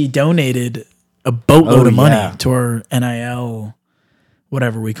 Because he donated a boatload Oh, of money yeah. to our NIL,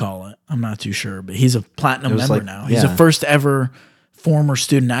 whatever we call it. I'm not too sure, but he's a platinum It was member like- now. He's the yeah. first ever former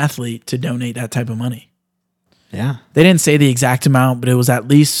student athlete to donate that type of money. yeah. They didn't say the exact amount, but it was at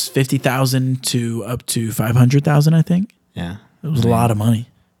least 50,000 to up to 500,000. I think Yeah. it was a lot of money.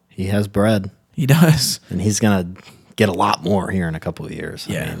 He has bread, He does. and he's going to get a lot more here in a couple of years.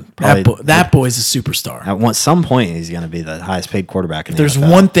 I Yeah, mean, probably that boy's a superstar. at some point, he's going to be the highest paid quarterback in the There's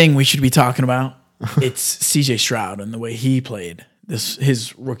NFL. one thing we should be talking about. It's CJ Stroud and the way he played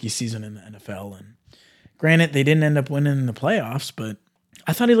his rookie season in the NFL. And granted, they didn't end up winning in the playoffs, but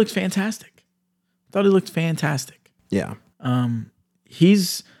I thought he looked fantastic. Yeah.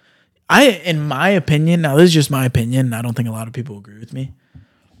 In my opinion, now this is just my opinion, and I don't think a lot of people agree with me.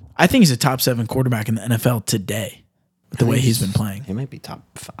 I think he's a top 7 quarterback in the NFL today with the way he's been playing. He might be top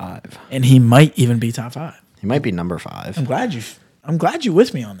 5. And he might even be top 5. He might be number 5. I'm glad you're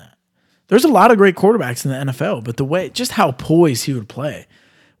with me on that. There's a lot of great quarterbacks in the NFL, but just how poised he would play,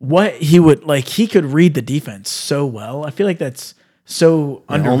 what he would like, he could read the defense so well. I feel like that's so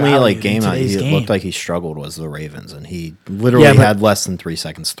The undervalued only in game today's he game. looked like he struggled was the Ravens, and he literally Yeah, but- had less than 3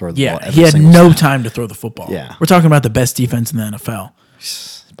 seconds to throw the ball. Yeah, every he had single no snap. time to throw the football. Yeah. We're talking about the best defense in the NFL.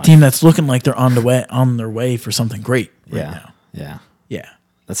 Team that's looking like they're on their way for something great right Yeah, now. yeah. Yeah.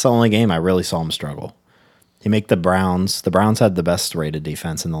 That's the only game I really saw him struggle. He made the Browns. The Browns had the best rated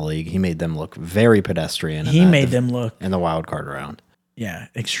defense in the league. He made them look very pedestrian. He made them look, in the wild card round.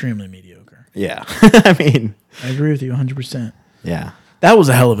 extremely mediocre. Yeah, I mean, I agree with you 100%. yeah. That was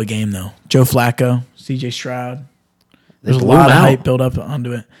a hell of a game, though. Joe Flacco, CJ Stroud. There's a blew lot him of out. hype built up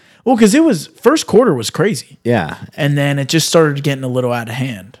onto it. Well, because first quarter was crazy. Yeah, And then it just started getting a little out of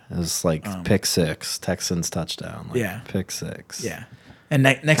hand. it was like pick 6, Texans touchdown. Like, Yeah. pick 6. Yeah. And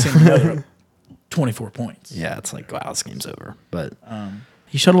next thing you know, they're up 24 points. yeah. It's like wow, this game's over. But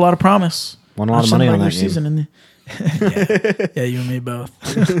He showed a lot of promise. won a lot of Watched money the on that regular game. season in yeah, you and me both.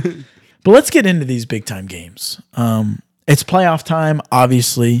 But let's get into these big time games. It's playoff time,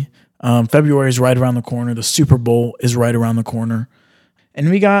 obviously. February is right around the corner. The Super Bowl is right around the corner. And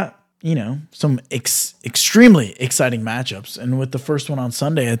we got, some extremely exciting matchups. And with the first one on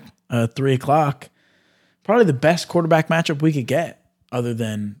Sunday at 3 o'clock, probably the best quarterback matchup we could get, other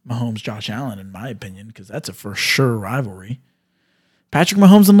than Mahomes, Josh Allen, in my opinion, because that's a for sure rivalry. Patrick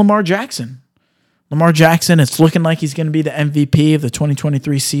Mahomes and Lamar Jackson. Lamar Jackson, it's looking like he's going to be the MVP of the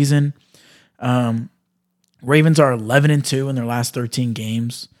 2023 season. Ravens are 11-2 in their last 13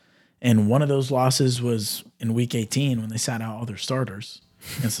 games. And one of those losses was in week 18 when they sat out all their starters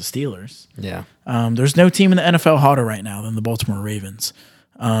against the Steelers. Yeah. There's no team in the NFL hotter right now than the Baltimore Ravens.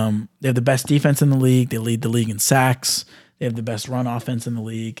 They have the best defense in the league. They lead the league in sacks. They have the best run offense in the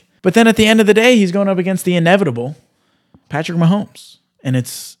league. But then at the end of the day, he's going up against the inevitable Patrick Mahomes. And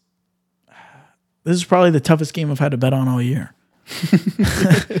this is probably the toughest game I've had to bet on all year.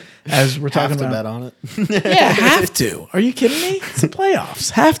 As we're talking about. Bet on it. Yeah, have to. Are you kidding me? It's the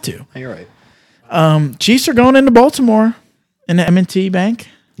playoffs. Have to. You're right. Chiefs are going into Baltimore in the M&T Bank.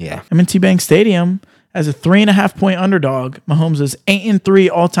 Yeah. M&T Bank Stadium as a 3.5-point underdog. Mahomes is 8-3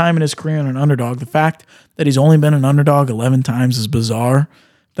 all time in his career on an underdog. The fact that he's only been an underdog 11 times is bizarre.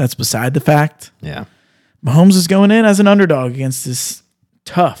 That's beside the fact. Yeah. Mahomes is going in as an underdog against this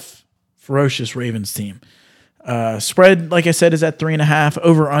tough, ferocious Ravens team. Spread, like I said, is at 3.5.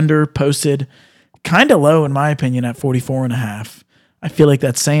 Over under posted kind of low in my opinion at 44.5. I feel like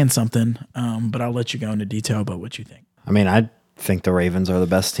that's saying something, but I'll let you go into detail about what you think. I mean, I think the Ravens are the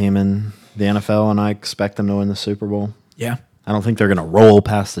best team in the NFL, and I expect them to win the Super Bowl. Yeah. I don't think they're going to roll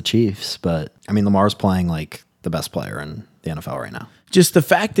past the Chiefs, but I mean, Lamar's playing like the best player in the NFL right now. Just the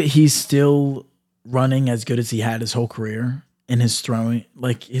fact that he's still running as good as he had his whole career, and his throwing,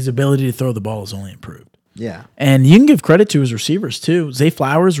 like his ability to throw the ball has only improved. Yeah. And you can give credit to his receivers too. Zay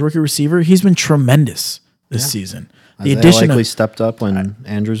Flowers, rookie receiver, he's been tremendous this season. The addition likely of stepped up when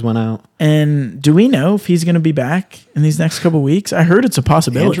Andrews went out. And do we know if he's going to be back in these next couple of weeks? I heard it's a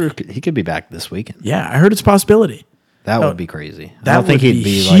possibility. Andrew, he could be back this weekend. Yeah, I heard it's a possibility. That would be crazy. That I don't think would he'd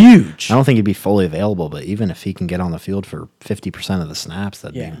be like, huge. I don't think he'd be fully available, but even if he can get on the field for 50% of the snaps,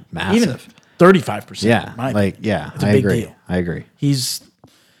 that'd be massive. Even 35%. Yeah, it's a I big agree. deal. I agree.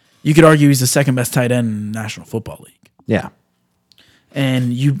 You could argue he's the second best tight end in the National Football League. Yeah.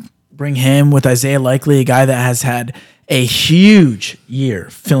 And you bring him with Isaiah Likely, a guy that has had a huge year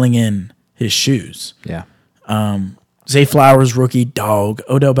filling in his shoes. Yeah. Zay Flowers, rookie, dog.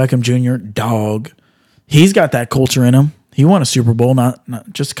 Odell Beckham Jr., dog. He's got that culture in him. He won a Super Bowl not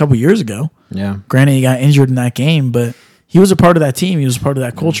just a couple years ago. Yeah. Granted, he got injured in that game, but he was a part of that team. He was a part of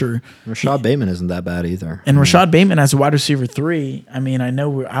that culture. Rashad Bateman isn't that bad either. And Rashad Bateman as a wide receiver 3, I mean, I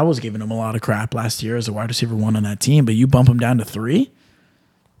know I was giving him a lot of crap last year as a wide receiver 1 on that team, but you bump him down to 3,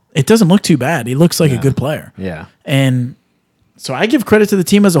 it doesn't look too bad. He looks like a good player. Yeah. And so I give credit to the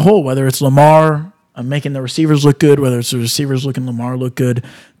team as a whole, whether it's Lamar making the receivers look good, whether it's the receivers looking Lamar look good.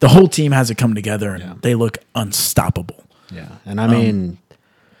 The whole team has it come together, and they look unstoppable. Yeah. And I mean,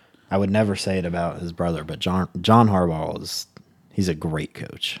 I would never say it about his brother, but John Harbaugh he's a great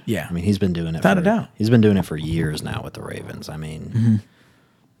coach. Yeah. I mean, he's been doing it Without a doubt. He's been doing it for years now with the Ravens. I mean,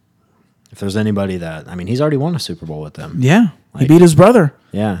 if there's anybody he's already won a Super Bowl with them. Yeah. He beat his brother.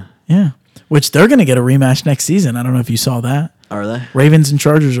 Yeah. Yeah. Which they're going to get a rematch next season. I don't know if you saw that. Are they? Ravens and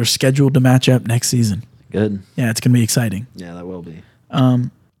Chargers are scheduled to match up next season. Good. Yeah, it's going to be exciting. Yeah, that will be.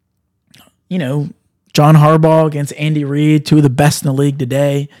 John Harbaugh against Andy Reid, 2 of the best in the league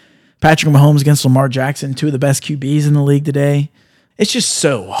today. Patrick Mahomes against Lamar Jackson, 2 of the best QBs in the league today. It's just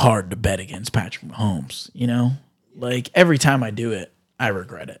so hard to bet against Patrick Mahomes, Like, every time I do it, I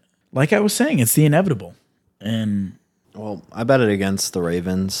regret it. Like I was saying, it's the inevitable. And well, I bet it against the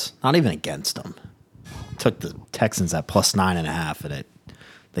Ravens. Not even against them. Took the Texans at plus 9.5, and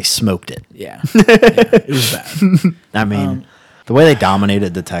they smoked it. yeah, it was bad. I mean, the way they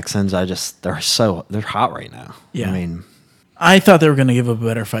dominated the Texans, they're hot right now. Yeah. I mean, I thought they were going to give a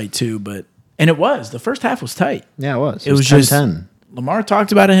better fight too, and it was. The first half was tight. yeah, it was. It was 10-10. just Lamar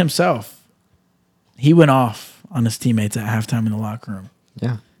talked about it himself. He went off on his teammates at halftime in the locker room.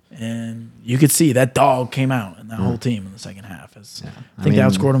 Yeah. And you could see that dog came out in that whole team in the second half. I think they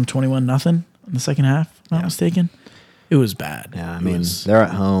outscored them 21-0 in the second half, if I'm not mistaken. It was bad. Yeah, I mean, they're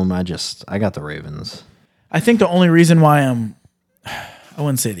at home. I got the Ravens. I think the only reason why I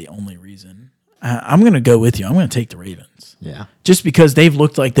wouldn't say the only reason. I'm going to go with you. I'm going to take the Ravens. Yeah. Just because they've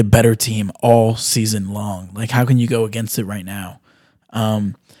looked like the better team all season long. Like, how can you go against it right now?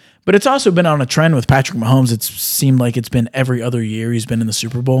 But it's also been on a trend with Patrick Mahomes. It's seemed like it's been every other year he's been in the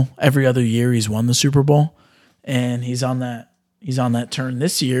Super Bowl. Every other year he's won the Super Bowl. And he's on that turn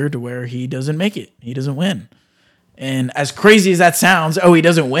this year to where he doesn't make it. He doesn't win. And as crazy as that sounds, he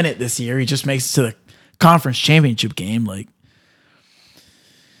doesn't win it this year. He just makes it to the conference championship game. Like,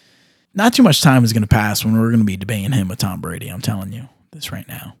 not too much time is going to pass when we're going to be debating him with Tom Brady. I'm telling you this right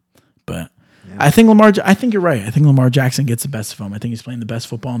now. But I think you're right. I think Lamar Jackson gets the best of him. I think he's playing the best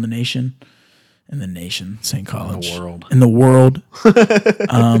football in the nation. St. College. In the world.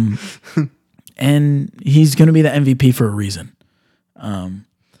 And he's going to be the MVP for a reason.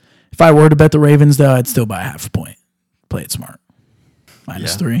 If I were to bet the Ravens, though, I'd still buy a half a point. Play it smart.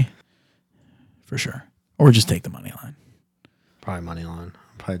 -3. For sure. Or just take the money line. Probably money line.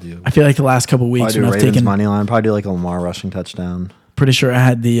 Probably do. I feel like the last couple of weeks when I've taken money line, probably do like a Lamar rushing touchdown. Pretty sure I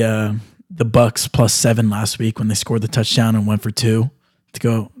had the Bucks +7 last week when they scored the touchdown and went for 2 to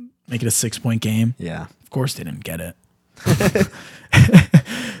go make it a 6-point game. Yeah. Of course they didn't get it.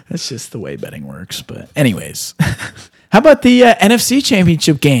 That's just the way betting works. But anyways, how about the NFC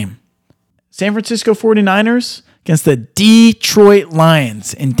Championship game? San Francisco 49ers against the Detroit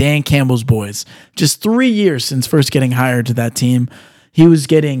Lions and Dan Campbell's boys. Just 3 years since first getting hired to that team, he was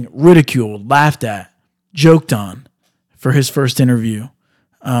getting ridiculed, laughed at, joked on for his first interview.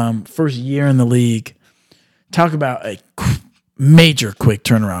 First year in the league. Talk about a major quick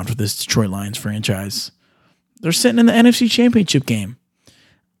turnaround for this Detroit Lions franchise. They're sitting in the NFC Championship game.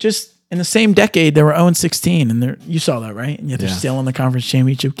 Just in the same decade, they were 0-16, and you saw that, right? And yet they're still in the conference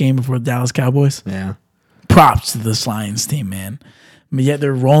championship game before the Dallas Cowboys. Yeah. Props to this Lions team, man. But yet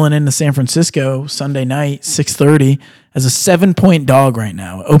they're rolling into San Francisco Sunday night, 6:30, as a 7-point dog right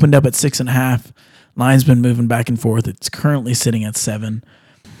now. It opened up at 6.5. Lions been moving back and forth. It's currently sitting at 7.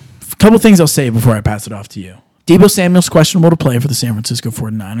 A couple things I'll say before I pass it off to you. Deebo Samuel's questionable to play for the San Francisco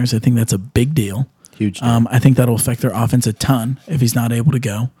 49ers. I think that's a big deal. Huge deal. I think that'll affect their offense a ton if he's not able to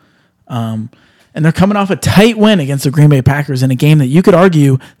go. And they're coming off a tight win against the Green Bay Packers in a game that you could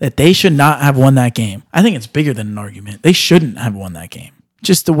argue that they should not have won that game. I think it's bigger than an argument. They shouldn't have won that game.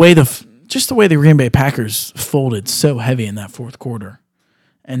 Just the way the Green Bay Packers folded so heavy in that fourth quarter.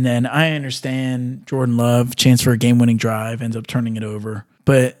 And then I understand Jordan Love, chance for a game-winning drive, ends up turning it over.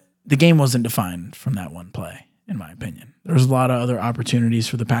 But the game wasn't defined from that one play, in my opinion. There was a lot of other opportunities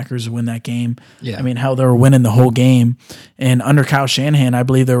for the Packers to win that game. Yeah. I mean, hell, they were winning the whole game. And under Kyle Shanahan, I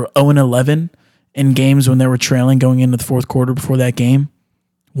believe they were 0-11 in games when they were trailing going into the fourth quarter before that game.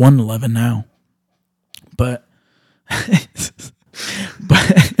 1-11 now. But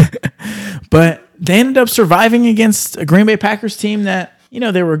they ended up surviving against a Green Bay Packers team that,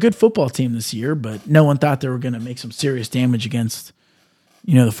 they were a good football team this year, but no one thought they were going to make some serious damage against,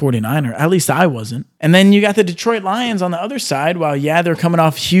 the 49er. At least I wasn't. And then you got the Detroit Lions on the other side. While, they're coming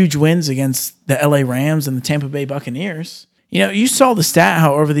off huge wins against the LA Rams and the Tampa Bay Buccaneers. You saw the stat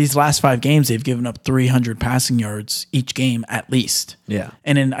how over these last 5 games, they've given up 300 passing yards each game at least. Yeah.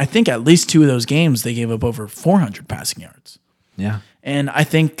 And in, I think, at least 2 of those games, they gave up over 400 passing yards. Yeah. And I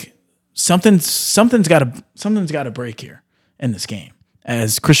think something's got to break here in this game.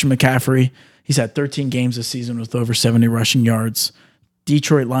 As Christian McCaffrey, he's had 13 games this season with over 70 rushing yards.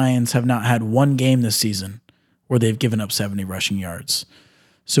 Detroit Lions have not had one game this season where they've given up 70 rushing yards.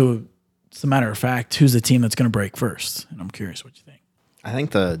 So it's a matter of fact, who's the team that's going to break first? And I'm curious what you think. I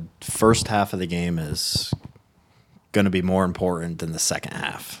think the first half of the game is going to be more important than the second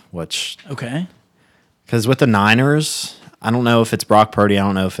half, which... Okay. Because with the Niners, I don't know if it's Brock Purdy, I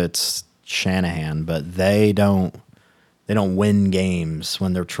don't know if it's Shanahan, but they don't win games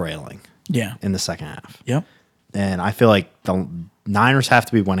when they're trailing. Yeah. In the second half. Yep. And I feel like the Niners have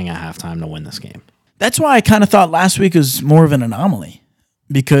to be winning at halftime to win this game. That's why I kind of thought last week was more of an anomaly,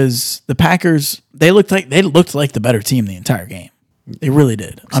 because the Packers, they looked like the better team the entire game. They really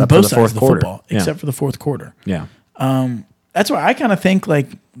did. Except on both for the sides of the fourth football, quarter. except for the fourth quarter. Yeah. That's why I kind of think,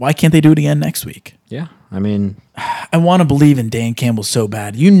 why can't they do it again next week? Yeah. I mean, I want to believe in Dan Campbell so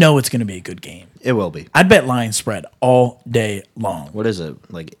bad. It's going to be a good game. it will be. I'd bet Lions spread all day long. What is it?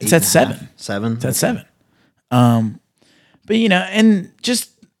 Like It's at 7. 7? It's at 7. But and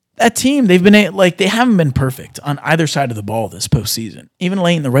just that team, they've been they haven't been perfect on either side of the ball this postseason, even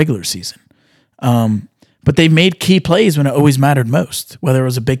late in the regular season. But they made key plays when it always mattered most, whether it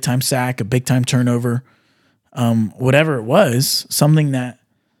was a big time sack, a big time turnover, whatever it was, something that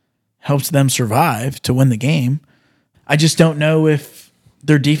helps them survive to win the game. I just don't know if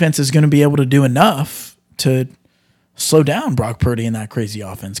their defense is going to be able to do enough to slow down Brock Purdy in that crazy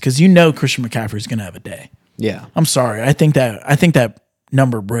offense, because Christian McCaffrey is going to have a day. Yeah. I'm sorry. I think that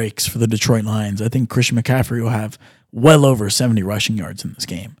number breaks for the Detroit Lions. I think Christian McCaffrey will have well over 70 rushing yards in this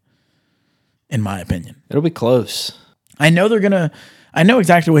game, in my opinion. It'll be close. I know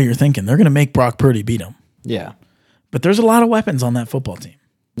exactly what you're thinking. They're going to make Brock Purdy beat him. Yeah. But there's a lot of weapons on that football team.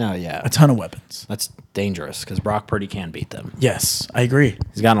 No, yeah. A ton of weapons. That's dangerous because Brock Purdy can beat them. Yes, I agree.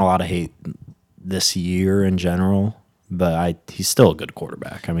 He's gotten a lot of hate this year in general, but he's still a good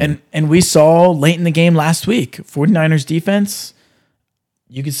quarterback. I mean, And we saw late in the game last week, 49ers defense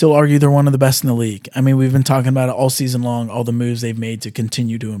you could still argue they're one of the best in the league. I mean, we've been talking about it all season long, all the moves they've made to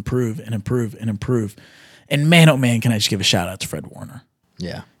continue to improve and improve and improve. And man, oh man, can I just give a shout out to Fred Warner.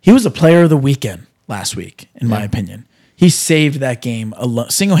 Yeah. He was the player of the weekend last week, in my opinion. He saved that game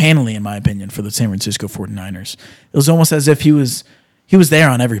single-handedly, in my opinion, for the San Francisco 49ers. It was almost as if he was there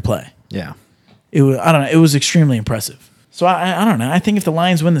on every play. Yeah. It was extremely impressive. So I don't know. I think if the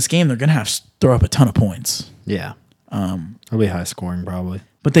Lions win this game, they're going to have to throw up a ton of points. Yeah. It'll be high scoring probably.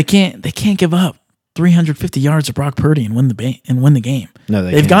 But they can't give up 350 yards to Brock Purdy and win the game. No,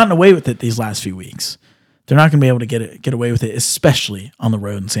 they've gotten away with it these last few weeks. They're not going to be able to get away with it, especially on the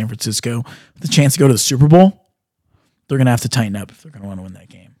road in San Francisco. With the chance to go to the Super Bowl, they're going to have to tighten up if they're going to want to win that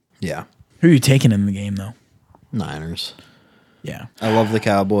game. Yeah. Who are you taking in the game, though? Niners. Yeah. I love the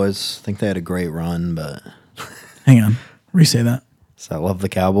Cowboys. I think they had a great run, but Hang on. Re-say that. so I love the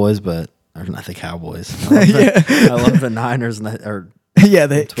Cowboys, but or not the Cowboys. I love the Niners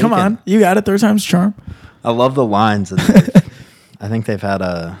Yeah, come on. You got it. Third time's a charm. I love the Lions. I think they've had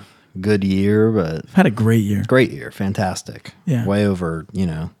a good year, but Had a great year. great year, fantastic. Yeah. Way over,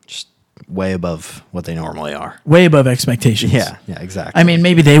 just way above what they normally are. Way above expectations. Yeah, exactly. I mean,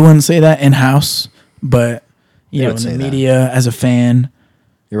 maybe they wouldn't say that in-house, but They in would the say that. media, as a fan,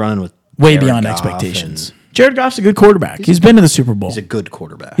 You're running with way Jared beyond Goff, expectations. and Jared Goff's a good quarterback. He's been to the Super Bowl. He's a good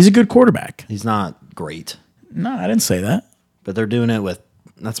quarterback. He's a good quarterback. He's not great, No, I didn't say that. but they're doing it with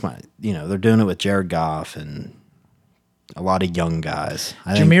they're doing it with Jared Goff and a lot of young guys.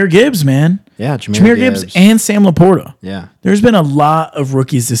 I think, Jahmyr Gibbs, man. yeah, Jahmyr Gibbs and Sam Laporta. yeah, There's been a lot of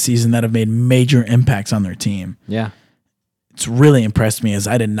rookies this season that have made major impacts on their team. yeah, It's really impressed me, as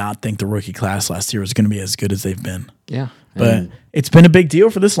I did not think the rookie class last year was going to be as good as they've been. yeah. But And it's been a big deal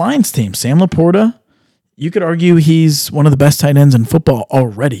for this Lions team. Sam Laporta, you could argue he's one of the best tight ends in football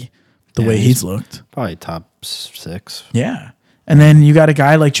already, the way he's looked. probably top 6. Yeah. And then you got a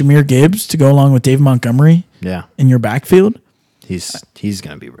guy like Jahmyr Gibbs to go along with Dave Montgomery Yeah, in your backfield. he's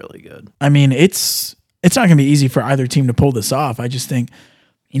going to be really good. I mean, it's not going to be easy for either team to pull this off. I just think,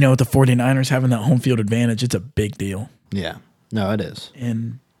 with the 49ers having that home field advantage, it's a big deal. Yeah, no, it is.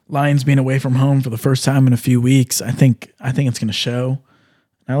 And Lions being away from home for the first time in a few weeks, I think it's going to show.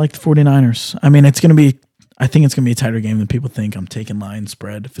 I like the 49ers. I mean, I think it's going to be a tighter game than people think. I'm taking Lions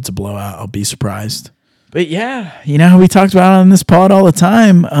spread. If it's a blowout, I'll be surprised. But yeah, how we talked about on this pod all the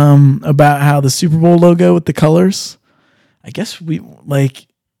time about how the Super Bowl logo with the colors. I guess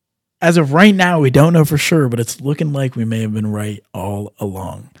as of right now, we don't know for sure, but it's looking like we may have been right all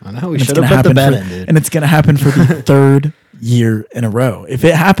along. I know we And it's should gonna have put the happen bet in, dude. And it's going to happen for the third year in a row. If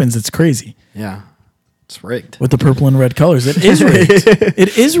it happens, it's crazy. Yeah, it's rigged. With the purple and red colors. It is rigged.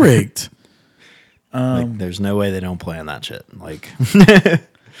 It is rigged. There's no way they don't plan that shit.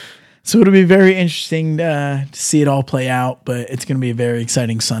 So it'll be very interesting to see it all play out, but it's going to be a very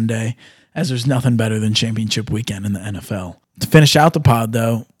exciting Sunday, as there's nothing better than championship weekend in the NFL. To finish out the pod,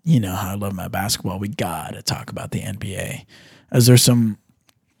 though, you know how I love my basketball. We got to talk about the NBA, as there's some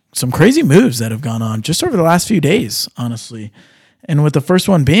crazy moves that have gone on just over the last few days, honestly. And with the first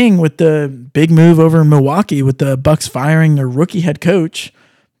one being with the big move over in Milwaukee with the Bucks firing their rookie head coach,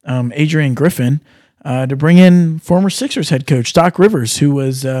 Adrian Griffin, to bring in former Sixers head coach Doc Rivers, who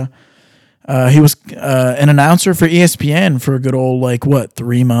was an announcer for ESPN for a good old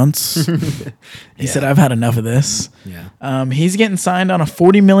 3 months. He said, "I've had enough of this." Yeah. He's getting signed on a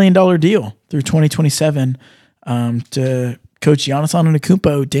 $40 million deal through 2027 to coach Giannis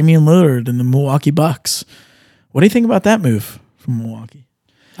Antetokounmpo, Damian Lillard, and the Milwaukee Bucks. What do you think about that move from Milwaukee?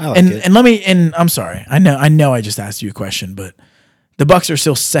 I like it. And I'm sorry, I know I just asked you a question, but the Bucks are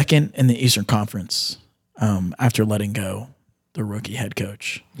still second in the Eastern Conference after letting go the rookie head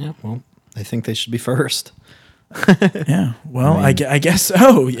coach. Yeah, well, I think they should be first. Yeah, well, I guess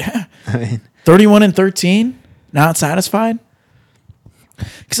so. Yeah, I mean, 31-13, not satisfied.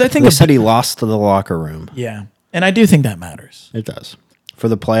 Because I think they said he lost to the locker room. yeah, and I do think that matters. It does. For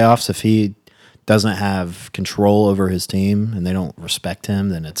the playoffs, if he doesn't have control over his team and they don't respect him,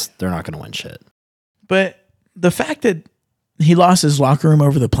 then they're not going to win shit. But the fact that he lost his locker room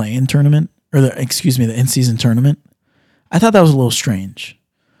over the play-in tournament, or the in-season tournament, I thought that was a little strange.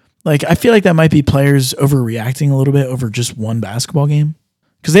 I feel like that might be players overreacting a little bit over just one basketball game,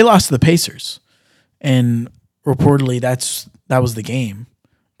 because they lost to the Pacers, and reportedly that was the game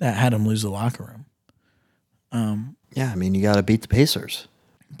that had him lose the locker room. Yeah, I mean, you got to beat the Pacers.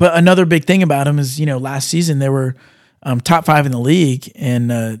 But another big thing about him is, last season they were top 5 in the league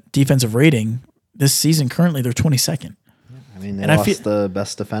in defensive rating. This season, currently, they're 22nd. I mean, they And I lost the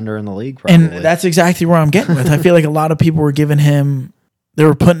best defender in the league, probably. And that's exactly where I'm getting with. I feel like a lot of people were they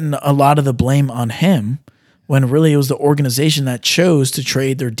were putting a lot of the blame on him when really it was the organization that chose to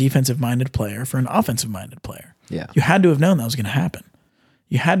trade their defensive-minded player for an offensive-minded player. Yeah. You had to have known that was going to happen.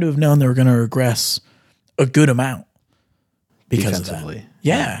 You had to have known they were going to regress a good amount because of that.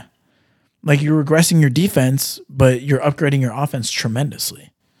 Yeah. Like you're regressing your defense, but you're upgrading your offense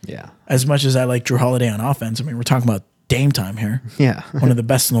tremendously. Yeah. As much as I like Drew Holiday on offense, I mean, we're talking about Dame time here. Yeah. One of the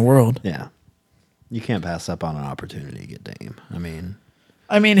best in the world. Yeah. You can't pass up on an opportunity to get Dame.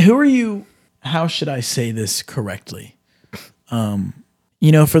 I mean, who are you? How should I say this correctly? For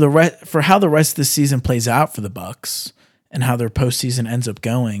how the rest of the season plays out for the Bucks and how their postseason ends up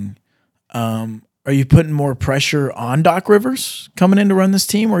going, are you putting more pressure on Doc Rivers coming in to run this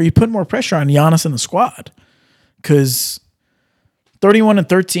team, or are you putting more pressure on Giannis and the squad? Because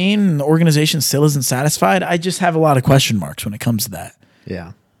 31-13, and the organization still isn't satisfied. I just have a lot of question marks when it comes to that.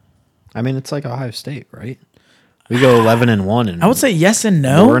 Yeah. It's like Ohio State, right? We go 11-1, and I would say yes and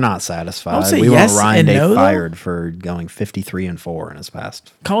no. We're not satisfied. I would say we yes want Ryan and Day no, fired for going 53-4 in his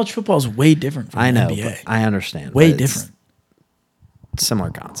past. College football is way different from I know, the NBA. but I understand. Way but it's different.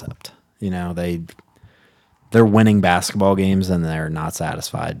 Similar concept. They're winning basketball games and they're not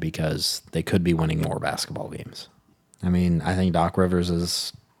satisfied because they could be winning more basketball games. I think Doc Rivers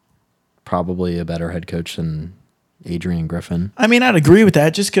is probably a better head coach than Adrian Griffin. I'd agree with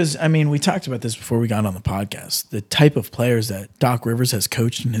that just because, we talked about this before we got on the podcast. The type of players that Doc Rivers has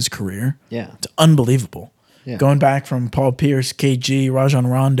coached in his career, it's unbelievable. Yeah. Going back from Paul Pierce, KG, Rajon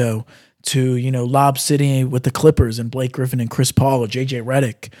Rondo to, Lob City with the Clippers and Blake Griffin and Chris Paul with JJ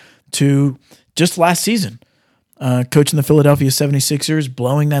Redick to just last season, coaching the Philadelphia 76ers,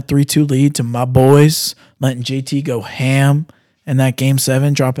 blowing that 3-2 lead to my boys, letting JT go ham in that Game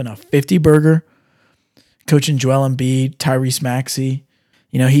 7, dropping a 50-burger. Coaching Joel Embiid, Tyrese Maxey.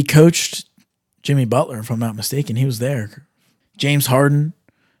 He coached Jimmy Butler, if I'm not mistaken. He was there. James Harden.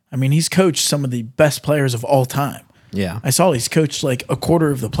 He's coached some of the best players of all time. Yeah. I saw he's coached like a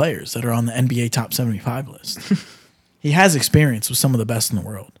quarter of the players that are on the NBA top 75 list. He has experience with some of the best in the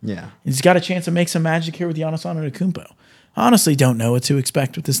world. Yeah. He's got a chance to make some magic here with Giannis Antetokounmpo. I honestly don't know what to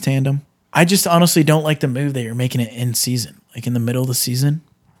expect with this tandem. I just honestly don't like the move that you're making it in season, like in the middle of the season.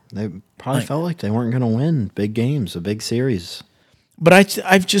 They probably felt like they weren't going to win big games, a big series. But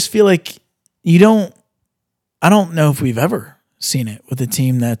I just feel like I don't know if we've ever seen it with a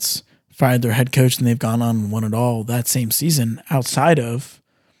team that's fired their head coach and they've gone on and won it all that same season outside of,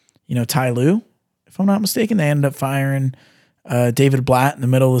 Ty Lue. If I'm not mistaken, they ended up firing David Blatt in the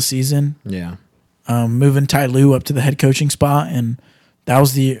middle of the season. Yeah. Moving Ty Lue up to the head coaching spot. And that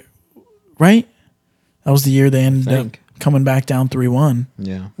was the right? That was the year they ended up coming back down 3-1,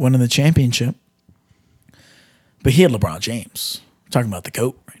 winning the championship. But he had LeBron James. We're talking about the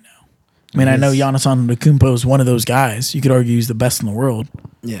GOAT right now. I know Giannis Antetokounmpo is one of those guys. You could argue he's the best in the world.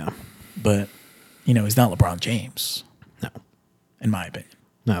 Yeah. But, he's not LeBron James. No. In my opinion.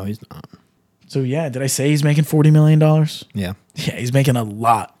 No, he's not. So, did I say he's making $40 million? Yeah. Yeah, he's making a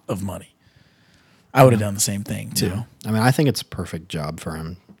lot of money. I would have done the same thing, too. Yeah. I think it's a perfect job for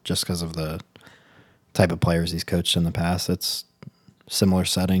him just because of the type of players he's coached in the past. It's similar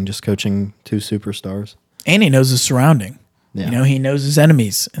setting, just coaching two superstars. And he knows his surrounding. Yeah. He knows his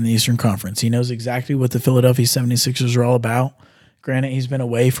enemies in the Eastern Conference. He knows exactly what the Philadelphia 76ers are all about. Granted, he's been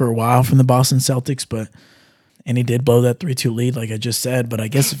away for a while from the Boston Celtics, and he did blow that 3-2 lead, like I just said. But I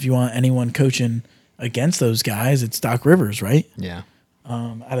guess if you want anyone coaching against those guys, it's Doc Rivers, right? Yeah.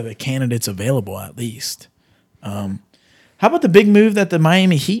 Out of the candidates available, at least. How about the big move that the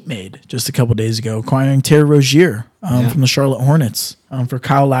Miami Heat made just a couple days ago, acquiring Terry Rozier from the Charlotte Hornets for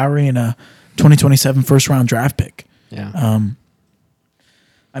Kyle Lowry and a 2027 first-round draft pick? Yeah.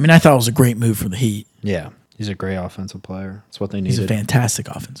 I thought it was a great move for the Heat. Yeah. He's a great offensive player. That's what they needed. He's a fantastic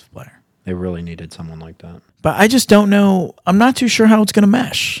offensive player. They really needed someone like that. But I just don't know. I'm not too sure how it's going to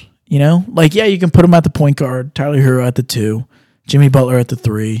mesh. You can put him at the point guard, Tyler Hero at the 2, Jimmy Butler at the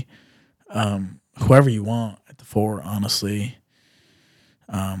 3, whoever you want at the 4, honestly.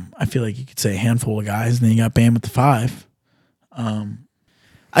 I feel like you could say a handful of guys, and then you got Bam at the 5.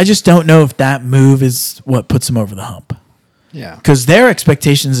 I just don't know if that move is what puts them over the hump. Yeah. Because their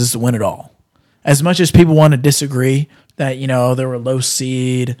expectations is to win it all. As much as people want to disagree that, they were low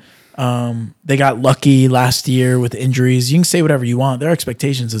seed, they got lucky last year with injuries. You can say whatever you want. Their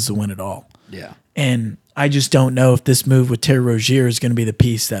expectations is to win it all. Yeah. And I just don't know if this move with Terry Rozier is going to be the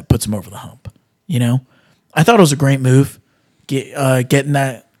piece that puts him over the hump. I thought it was a great move, getting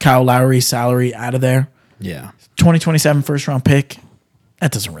that Kyle Lowry salary out of there. Yeah. 2027 first-round pick,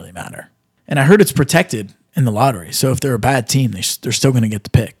 that doesn't really matter. And I heard it's protected in the lottery. So if they're a bad team, they're still going to get the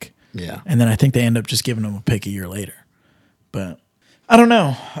pick. Yeah. And then I think they end up just giving them a pick a year later. But I don't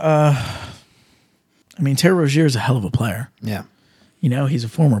know. I mean, Terry Rozier is a hell of a player. Yeah. You know, he's a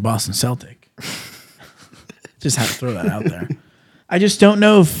former Boston Celtic. Just had to throw that out there. I just don't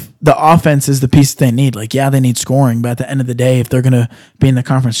know if the offense is the piece that they need. Like, yeah, they need scoring, but at the end of the day, if they're going to be in the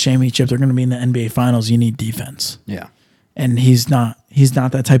conference championship, they're going to be in the NBA finals, you need defense. Yeah. And he's not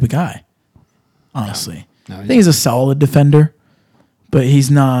that type of guy, honestly. No, I think he's a solid defender, but he's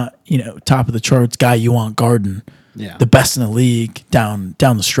not, top of the charts guy you want guarding the best in the league down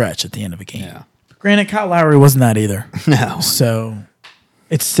the stretch at the end of a game. Yeah. Granted, Kyle Lowry wasn't that either. No. So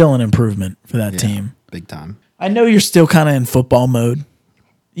it's still an improvement for that team. Big time. I know you're still kind of in football mode.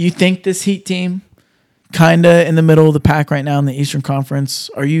 You think this Heat team kind of in the middle of the pack right now in the Eastern Conference?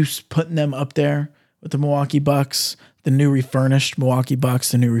 Are you putting them up there with the Milwaukee Bucks, the new refurnished Milwaukee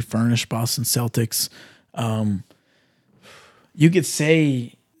Bucks, the new refurnished Boston Celtics? You could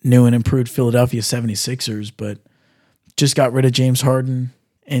say new and improved Philadelphia 76ers, but just got rid of James Harden,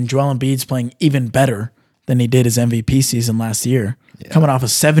 and Joel Embiid's playing even better than he did his MVP season last year, coming off a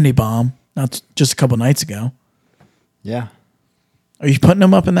 70 bomb not just a couple nights ago. Yeah. Are you putting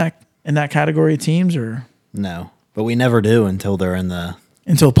them up in that category of teams, or no? But we never do until they're in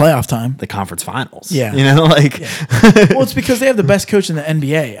until playoff time, the conference finals. Yeah, Well, it's because they have the best coach in the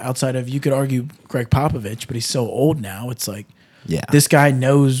NBA outside of, you could argue, Greg Popovich, but he's so old now. It's like, this guy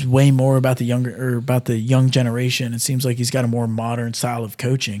knows way more about the young generation. It seems like he's got a more modern style of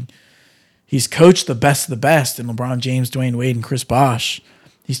coaching. He's coached the best of the best in LeBron James, Dwayne Wade, and Chris Bosh.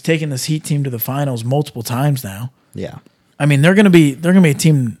 He's taken this Heat team to the finals multiple times now. Yeah. I mean, they're gonna be a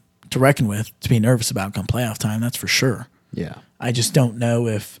team to reckon with, to be nervous about come playoff time. That's for sure. Yeah. I just don't know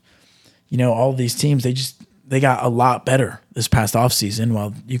if, all of these teams, they got a lot better this past offseason,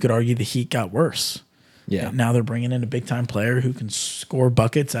 while you could argue the Heat got worse. Yeah. And now they're bringing in a big time player who can score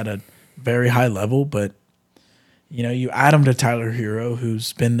buckets at a very high level, but you add him to Tyler Hero,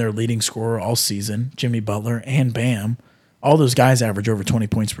 who's been their leading scorer all season, Jimmy Butler, and Bam. All those guys average over 20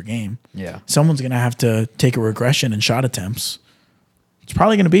 points per game. Yeah. Someone's going to have to take a regression in shot attempts. It's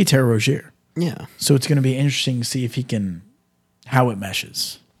probably going to be Terry Rozier. Yeah. So it's going to be interesting to see how it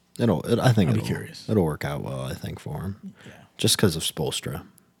meshes. I think I'll be curious. It'll work out well, I think, for him. Yeah. Just because of Spoelstra.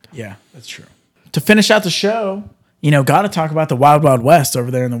 Yeah, that's true. To finish out the show, got to talk about the Wild Wild West over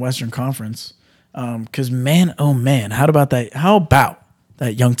there in the Western Conference. Because, man, oh, man, how about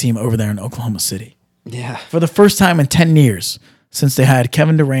that young team over there in Oklahoma City? Yeah. For the first time in 10 years since they had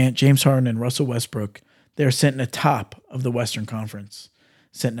Kevin Durant, James Harden, and Russell Westbrook, they're sitting atop of the Western Conference,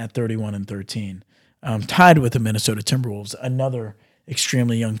 sitting at 31-13, tied with the Minnesota Timberwolves, another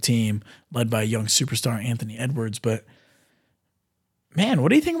extremely young team led by young superstar Anthony Edwards. But, man, what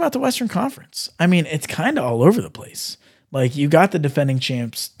do you think about the Western Conference? I mean, it's kind of all over the place. Like, you got the defending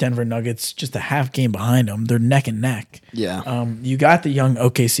champs, Denver Nuggets, just a half game behind them. They're neck and neck. Yeah. You got the young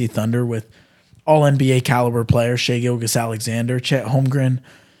OKC Thunder with all-NBA caliber player Shai Gilgeous-Alexander, Chet Holmgren.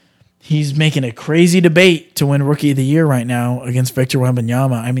 He's making a crazy debate to win Rookie of the Year right now against Victor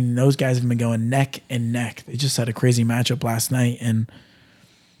Wembanyama. I mean, those guys have been going neck and neck. They just had a crazy matchup last night, and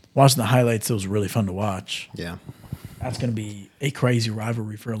watching the highlights, it was really fun to watch. Yeah. That's going to be a crazy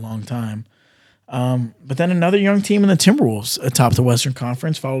rivalry for a long time. But then another young team in the Timberwolves atop the Western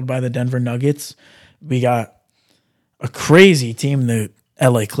Conference, followed by the Denver Nuggets. We got a crazy team, the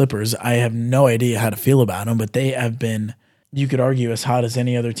LA Clippers. I have no idea how to feel about them, but they have been, you could argue, as hot as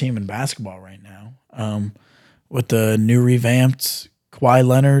any other team in basketball right now. With the new revamped Kawhi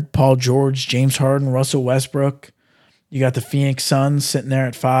Leonard, Paul George, James Harden, Russell Westbrook. You got the Phoenix Suns sitting there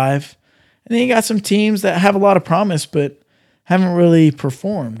at 5. And then you got some teams that have a lot of promise, but haven't really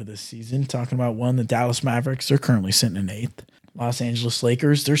performed this season. Talking about one, the Dallas Mavericks. They're currently sitting in 8th. Los Angeles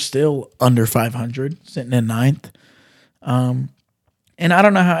Lakers, they're still under 500, sitting in 9th. And I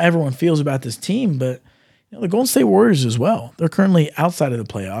don't know how everyone feels about this team, but the Golden State Warriors as well. They're currently outside of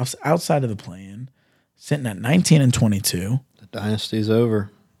the playoffs, outside of the play-in, sitting at 19-22. The dynasty's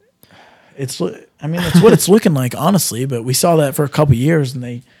over. That's what it's looking like, honestly. But we saw that for a couple years, and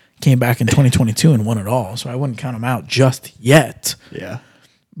they came back in 2022 and won it all. So I wouldn't count them out just yet. Yeah.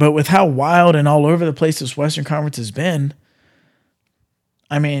 But with how wild and all over the place this Western Conference has been,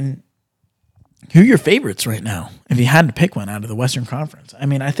 I mean, who are your favorites right now? If you had to pick one out of the Western Conference, I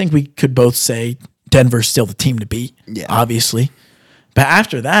mean, I think we could both say Denver's still the team to beat, obviously. But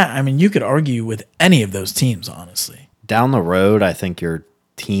after that, I mean, you could argue with any of those teams, honestly. Down the road, I think your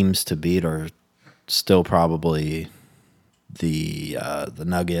teams to beat are still probably the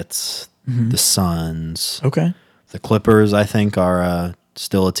Nuggets, the Suns. Okay. The Clippers, I think, are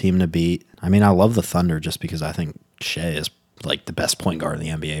still a team to beat. I mean, I love the Thunder just because I think Shai is like the best point guard in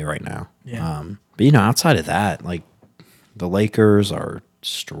the NBA right now. Yeah. But outside of that, like the Lakers are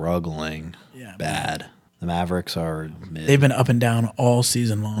struggling Yeah, bad. The Mavericks are mid. They've been up and down all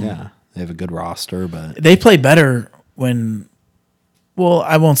season long. Yeah, they have a good roster, but They play better when, well,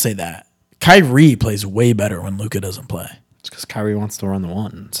 I won't say that. Kyrie plays way better when Luka doesn't play. it's because Kyrie wants to run the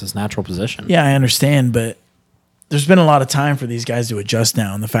one. It's his natural position. Yeah, I understand, but there's been a lot of time for these guys to adjust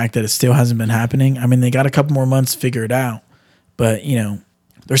now, and the fact that it still hasn't been happening. I mean, they got a couple more months to figure it out, but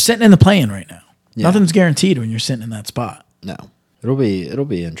they're sitting in the play-in right now. Yeah. Nothing's guaranteed when you're sitting in that spot. No, it'll be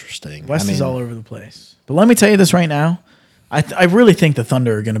interesting. West is all over the place. But let me tell you this right now, I really think the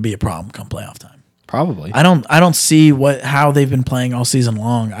Thunder are going to be a problem come playoff time. Probably. I don't see how they've been playing all season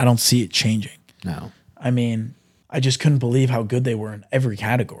long. I don't see it changing. No. I mean, I just couldn't believe how good they were in every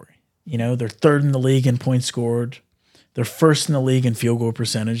category. They're third in the league in points scored. They're first in the league in field goal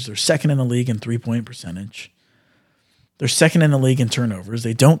percentage. They're second in the league in 3-point percentage. They're second in the league in turnovers.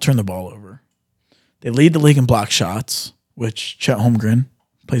 They don't turn the ball over. They lead the league in block shots, which Chet Holmgren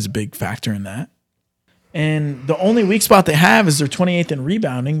plays a big factor in that. And the only weak spot they have is they're 28th in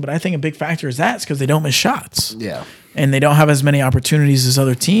rebounding, but I think a big factor is that's because they don't miss shots. Yeah. And they don't have as many opportunities as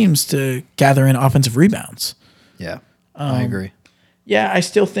other teams to gather in offensive rebounds. Yeah. I agree. Yeah, I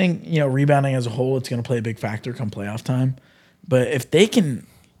still think, rebounding as a whole, it's going to play a big factor come playoff time. But if they can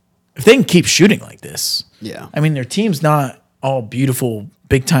keep shooting like this, Yeah. I mean, their team's not all beautiful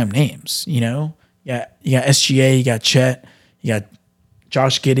big time names, You got SGA, you got Chet, you got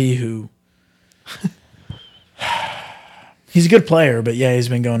Josh Giddey, who he's a good player, but yeah, he's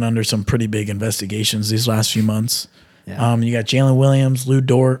been going under some pretty big investigations these last few months. Yeah. You got Jalen Williams, Lou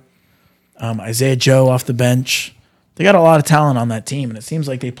Dort, Isaiah Joe off the bench. They got a lot of talent on that team, and it seems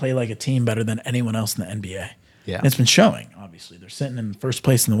like they play like a team better than anyone else in the NBA. Yeah. And it's been showing, obviously. They're sitting in first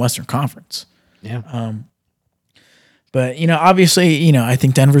place in the Western Conference. Yeah. But, obviously, I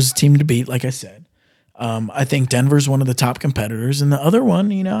think Denver's a team to beat, like I said. I think Denver's one of the top competitors. And the other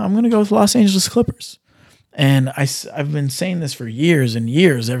one, I'm going to go with Los Angeles Clippers. And I've been saying this for years and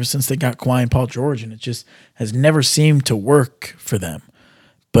years, ever since they got Kawhi and Paul George, and it just has never seemed to work for them.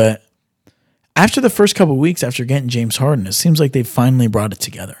 But after the first couple of weeks after getting James Harden, it seems like they've finally brought it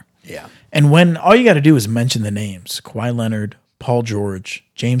together. Yeah. And when all you got to do is mention the names, Kawhi Leonard, Paul George,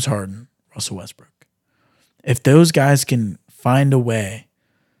 James Harden, Russell Westbrook. If those guys can find a way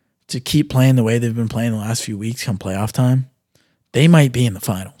to keep playing the way they've been playing the last few weeks come playoff time, they might be in the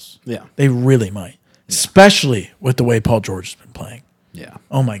finals. Yeah. They really might, especially with the way Paul George has been playing. Yeah.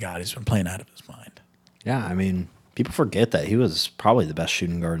 Oh, my God, he's been playing out of his mind. Yeah. I mean, people forget that he was probably the best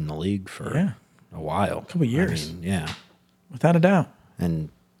shooting guard in the league for a while. A couple years. I mean, yeah. Without a doubt. And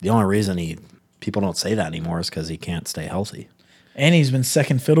the only reason people don't say that anymore is because he can't stay healthy. And he's been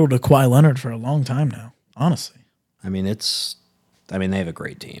second fiddle to Kawhi Leonard for a long time now, honestly. I mean, they have a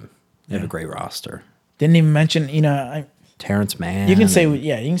great team. They have a great roster. Didn't even mention, Terrence Mann. you can say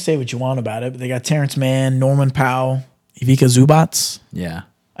what you want about it, but they got Terrence Mann, Norman Powell, Ivica Zubats. Yeah.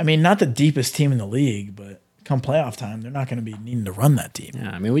 I mean, not the deepest team in the league, but come playoff time, they're not going to be needing to run that team.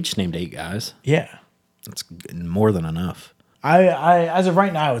 Yeah. I mean, we just named 8 guys. Yeah. That's more than enough. I as of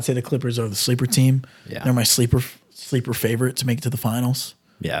right now, I would say the Clippers are the sleeper team. Yeah. They're my sleeper favorite to make it to the finals.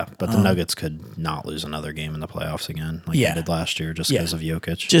 Yeah, but the Nuggets could not lose another game in the playoffs again, like Yeah. they did last year, just because of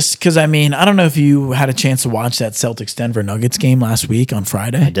Jokic. Just because, I mean, I don't know if you had a chance to watch that Celtics Denver Nuggets game last week on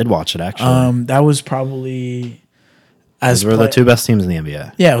Friday. I did watch it actually. That was probably Those were the 2 best teams in the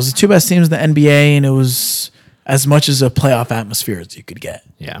NBA. Yeah, it was the 2 best teams in the NBA, and it was as much as a playoff atmosphere as you could get.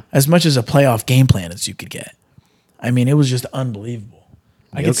 Yeah, As much as a playoff game plan as you could get. I mean, it was just unbelievable.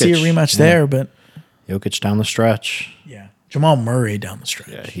 I could see a Jokic, rematch there, but Jokic down the stretch. yeah. Jamal Murray down the stretch.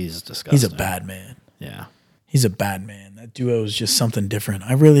 Yeah, he's disgusting. He's a bad man. Yeah, He's a bad man. That duo is just something different.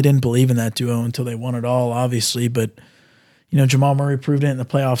 I really didn't believe in that duo until they won it all, obviously. But, Jamal Murray proved it in the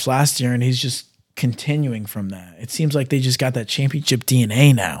playoffs last year, and he's just continuing from that. It seems like they just got that championship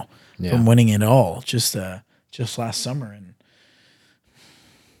DNA now from winning it all just last summer. And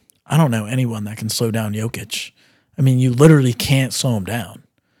I don't know anyone that can slow down Jokic. I mean, you literally can't slow him down.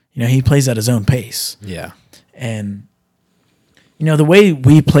 He plays at his own pace. yeah, And the way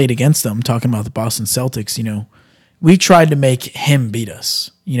we played against them, talking about the Boston Celtics, we tried to make him beat us.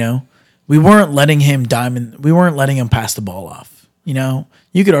 We weren't letting him we weren't letting him pass the ball off.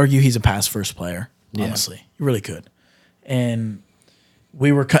 You could argue he's a pass first player, honestly. You really could. And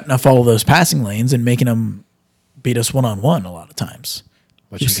we were cutting off all of those passing lanes and making him beat us one-on-one a lot of times.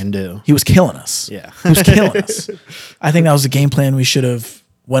 which he can do. He was killing us. Yeah. He was killing us. I think that was the game plan we should have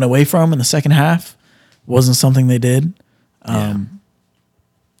went away from in the second half. Wasn't something they did. But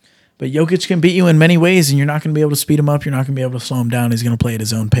Jokic can beat you in many ways, and you're not going to be able to speed him up. You're not going to be able to slow him down. He's going to play at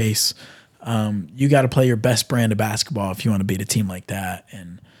his own pace. You got to play your best brand of basketball if you want to beat a team like that.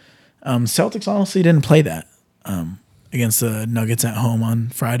 And Celtics honestly didn't play that against the Nuggets at home on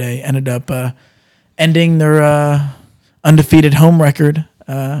Friday. Ended up ending their undefeated home record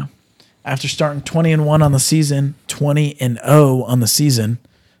after starting 20-1 on the season, 20-0 on the season.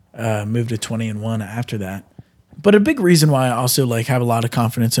 Moved to 20-1 after that. But a big reason why I also like have a lot of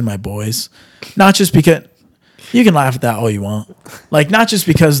confidence in my boys, not just because you can laugh at that all you want, like not just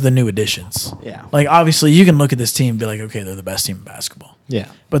because of the new additions. Yeah. Like obviously you can look at this team and be like, okay, they're the best team in basketball. Yeah.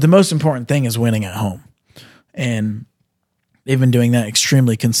 But the most important thing is winning at home, and they've been doing that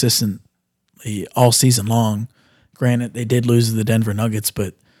extremely consistently all season long. Granted, they did lose to the Denver Nuggets,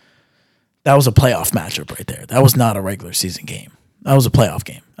 but that was a playoff matchup right there. That was not a regular season game. That was a playoff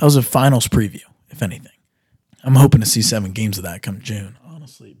game. That was a finals preview, if anything. I'm hoping to see 7 games of that come June,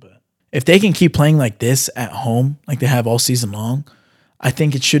 honestly. But if they can keep playing like this at home, like they have all season long, I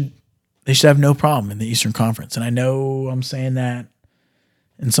think they should have no problem in the Eastern Conference. And I know I'm saying that,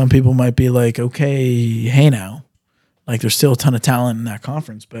 and some people might be like, okay, hey now. Like there's still a ton of talent in that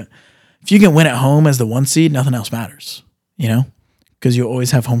conference. But if you can win at home as the 1 seed, nothing else matters, you know, because you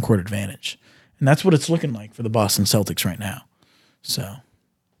always have home court advantage. And that's what it's looking like for the Boston Celtics right now. So,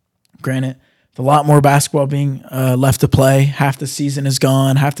 granted, with a lot more basketball being left to play, half the season is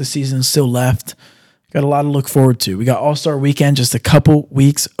gone, half the season is still left. Got a lot to look forward to. We got All-Star Weekend just a couple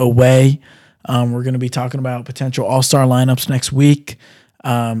weeks away. We're going to be talking about potential All-Star lineups next week,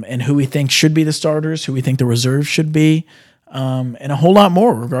 and who we think should be the starters, who we think the reserves should be, and a whole lot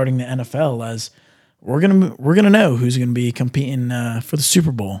more regarding the NFL. As we're gonna know who's going to be competing for the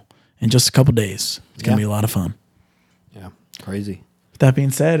Super Bowl in just a couple days. It's going to be a lot of fun. Yeah, crazy. With that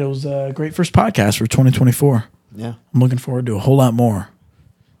being said, it was a great first podcast for 2024. Yeah, I'm looking forward to a whole lot more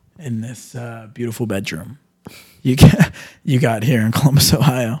in this beautiful bedroom you got here in Columbus,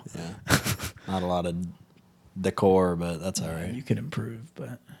 Ohio. Yeah, not a lot of decor, but that's all right. You could improve,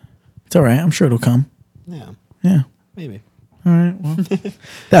 but it's all right. I'm sure it'll come. Yeah, maybe. All right. Well,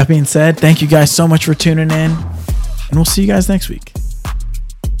 that being said, thank you guys so much for tuning in, and we'll see you guys next week.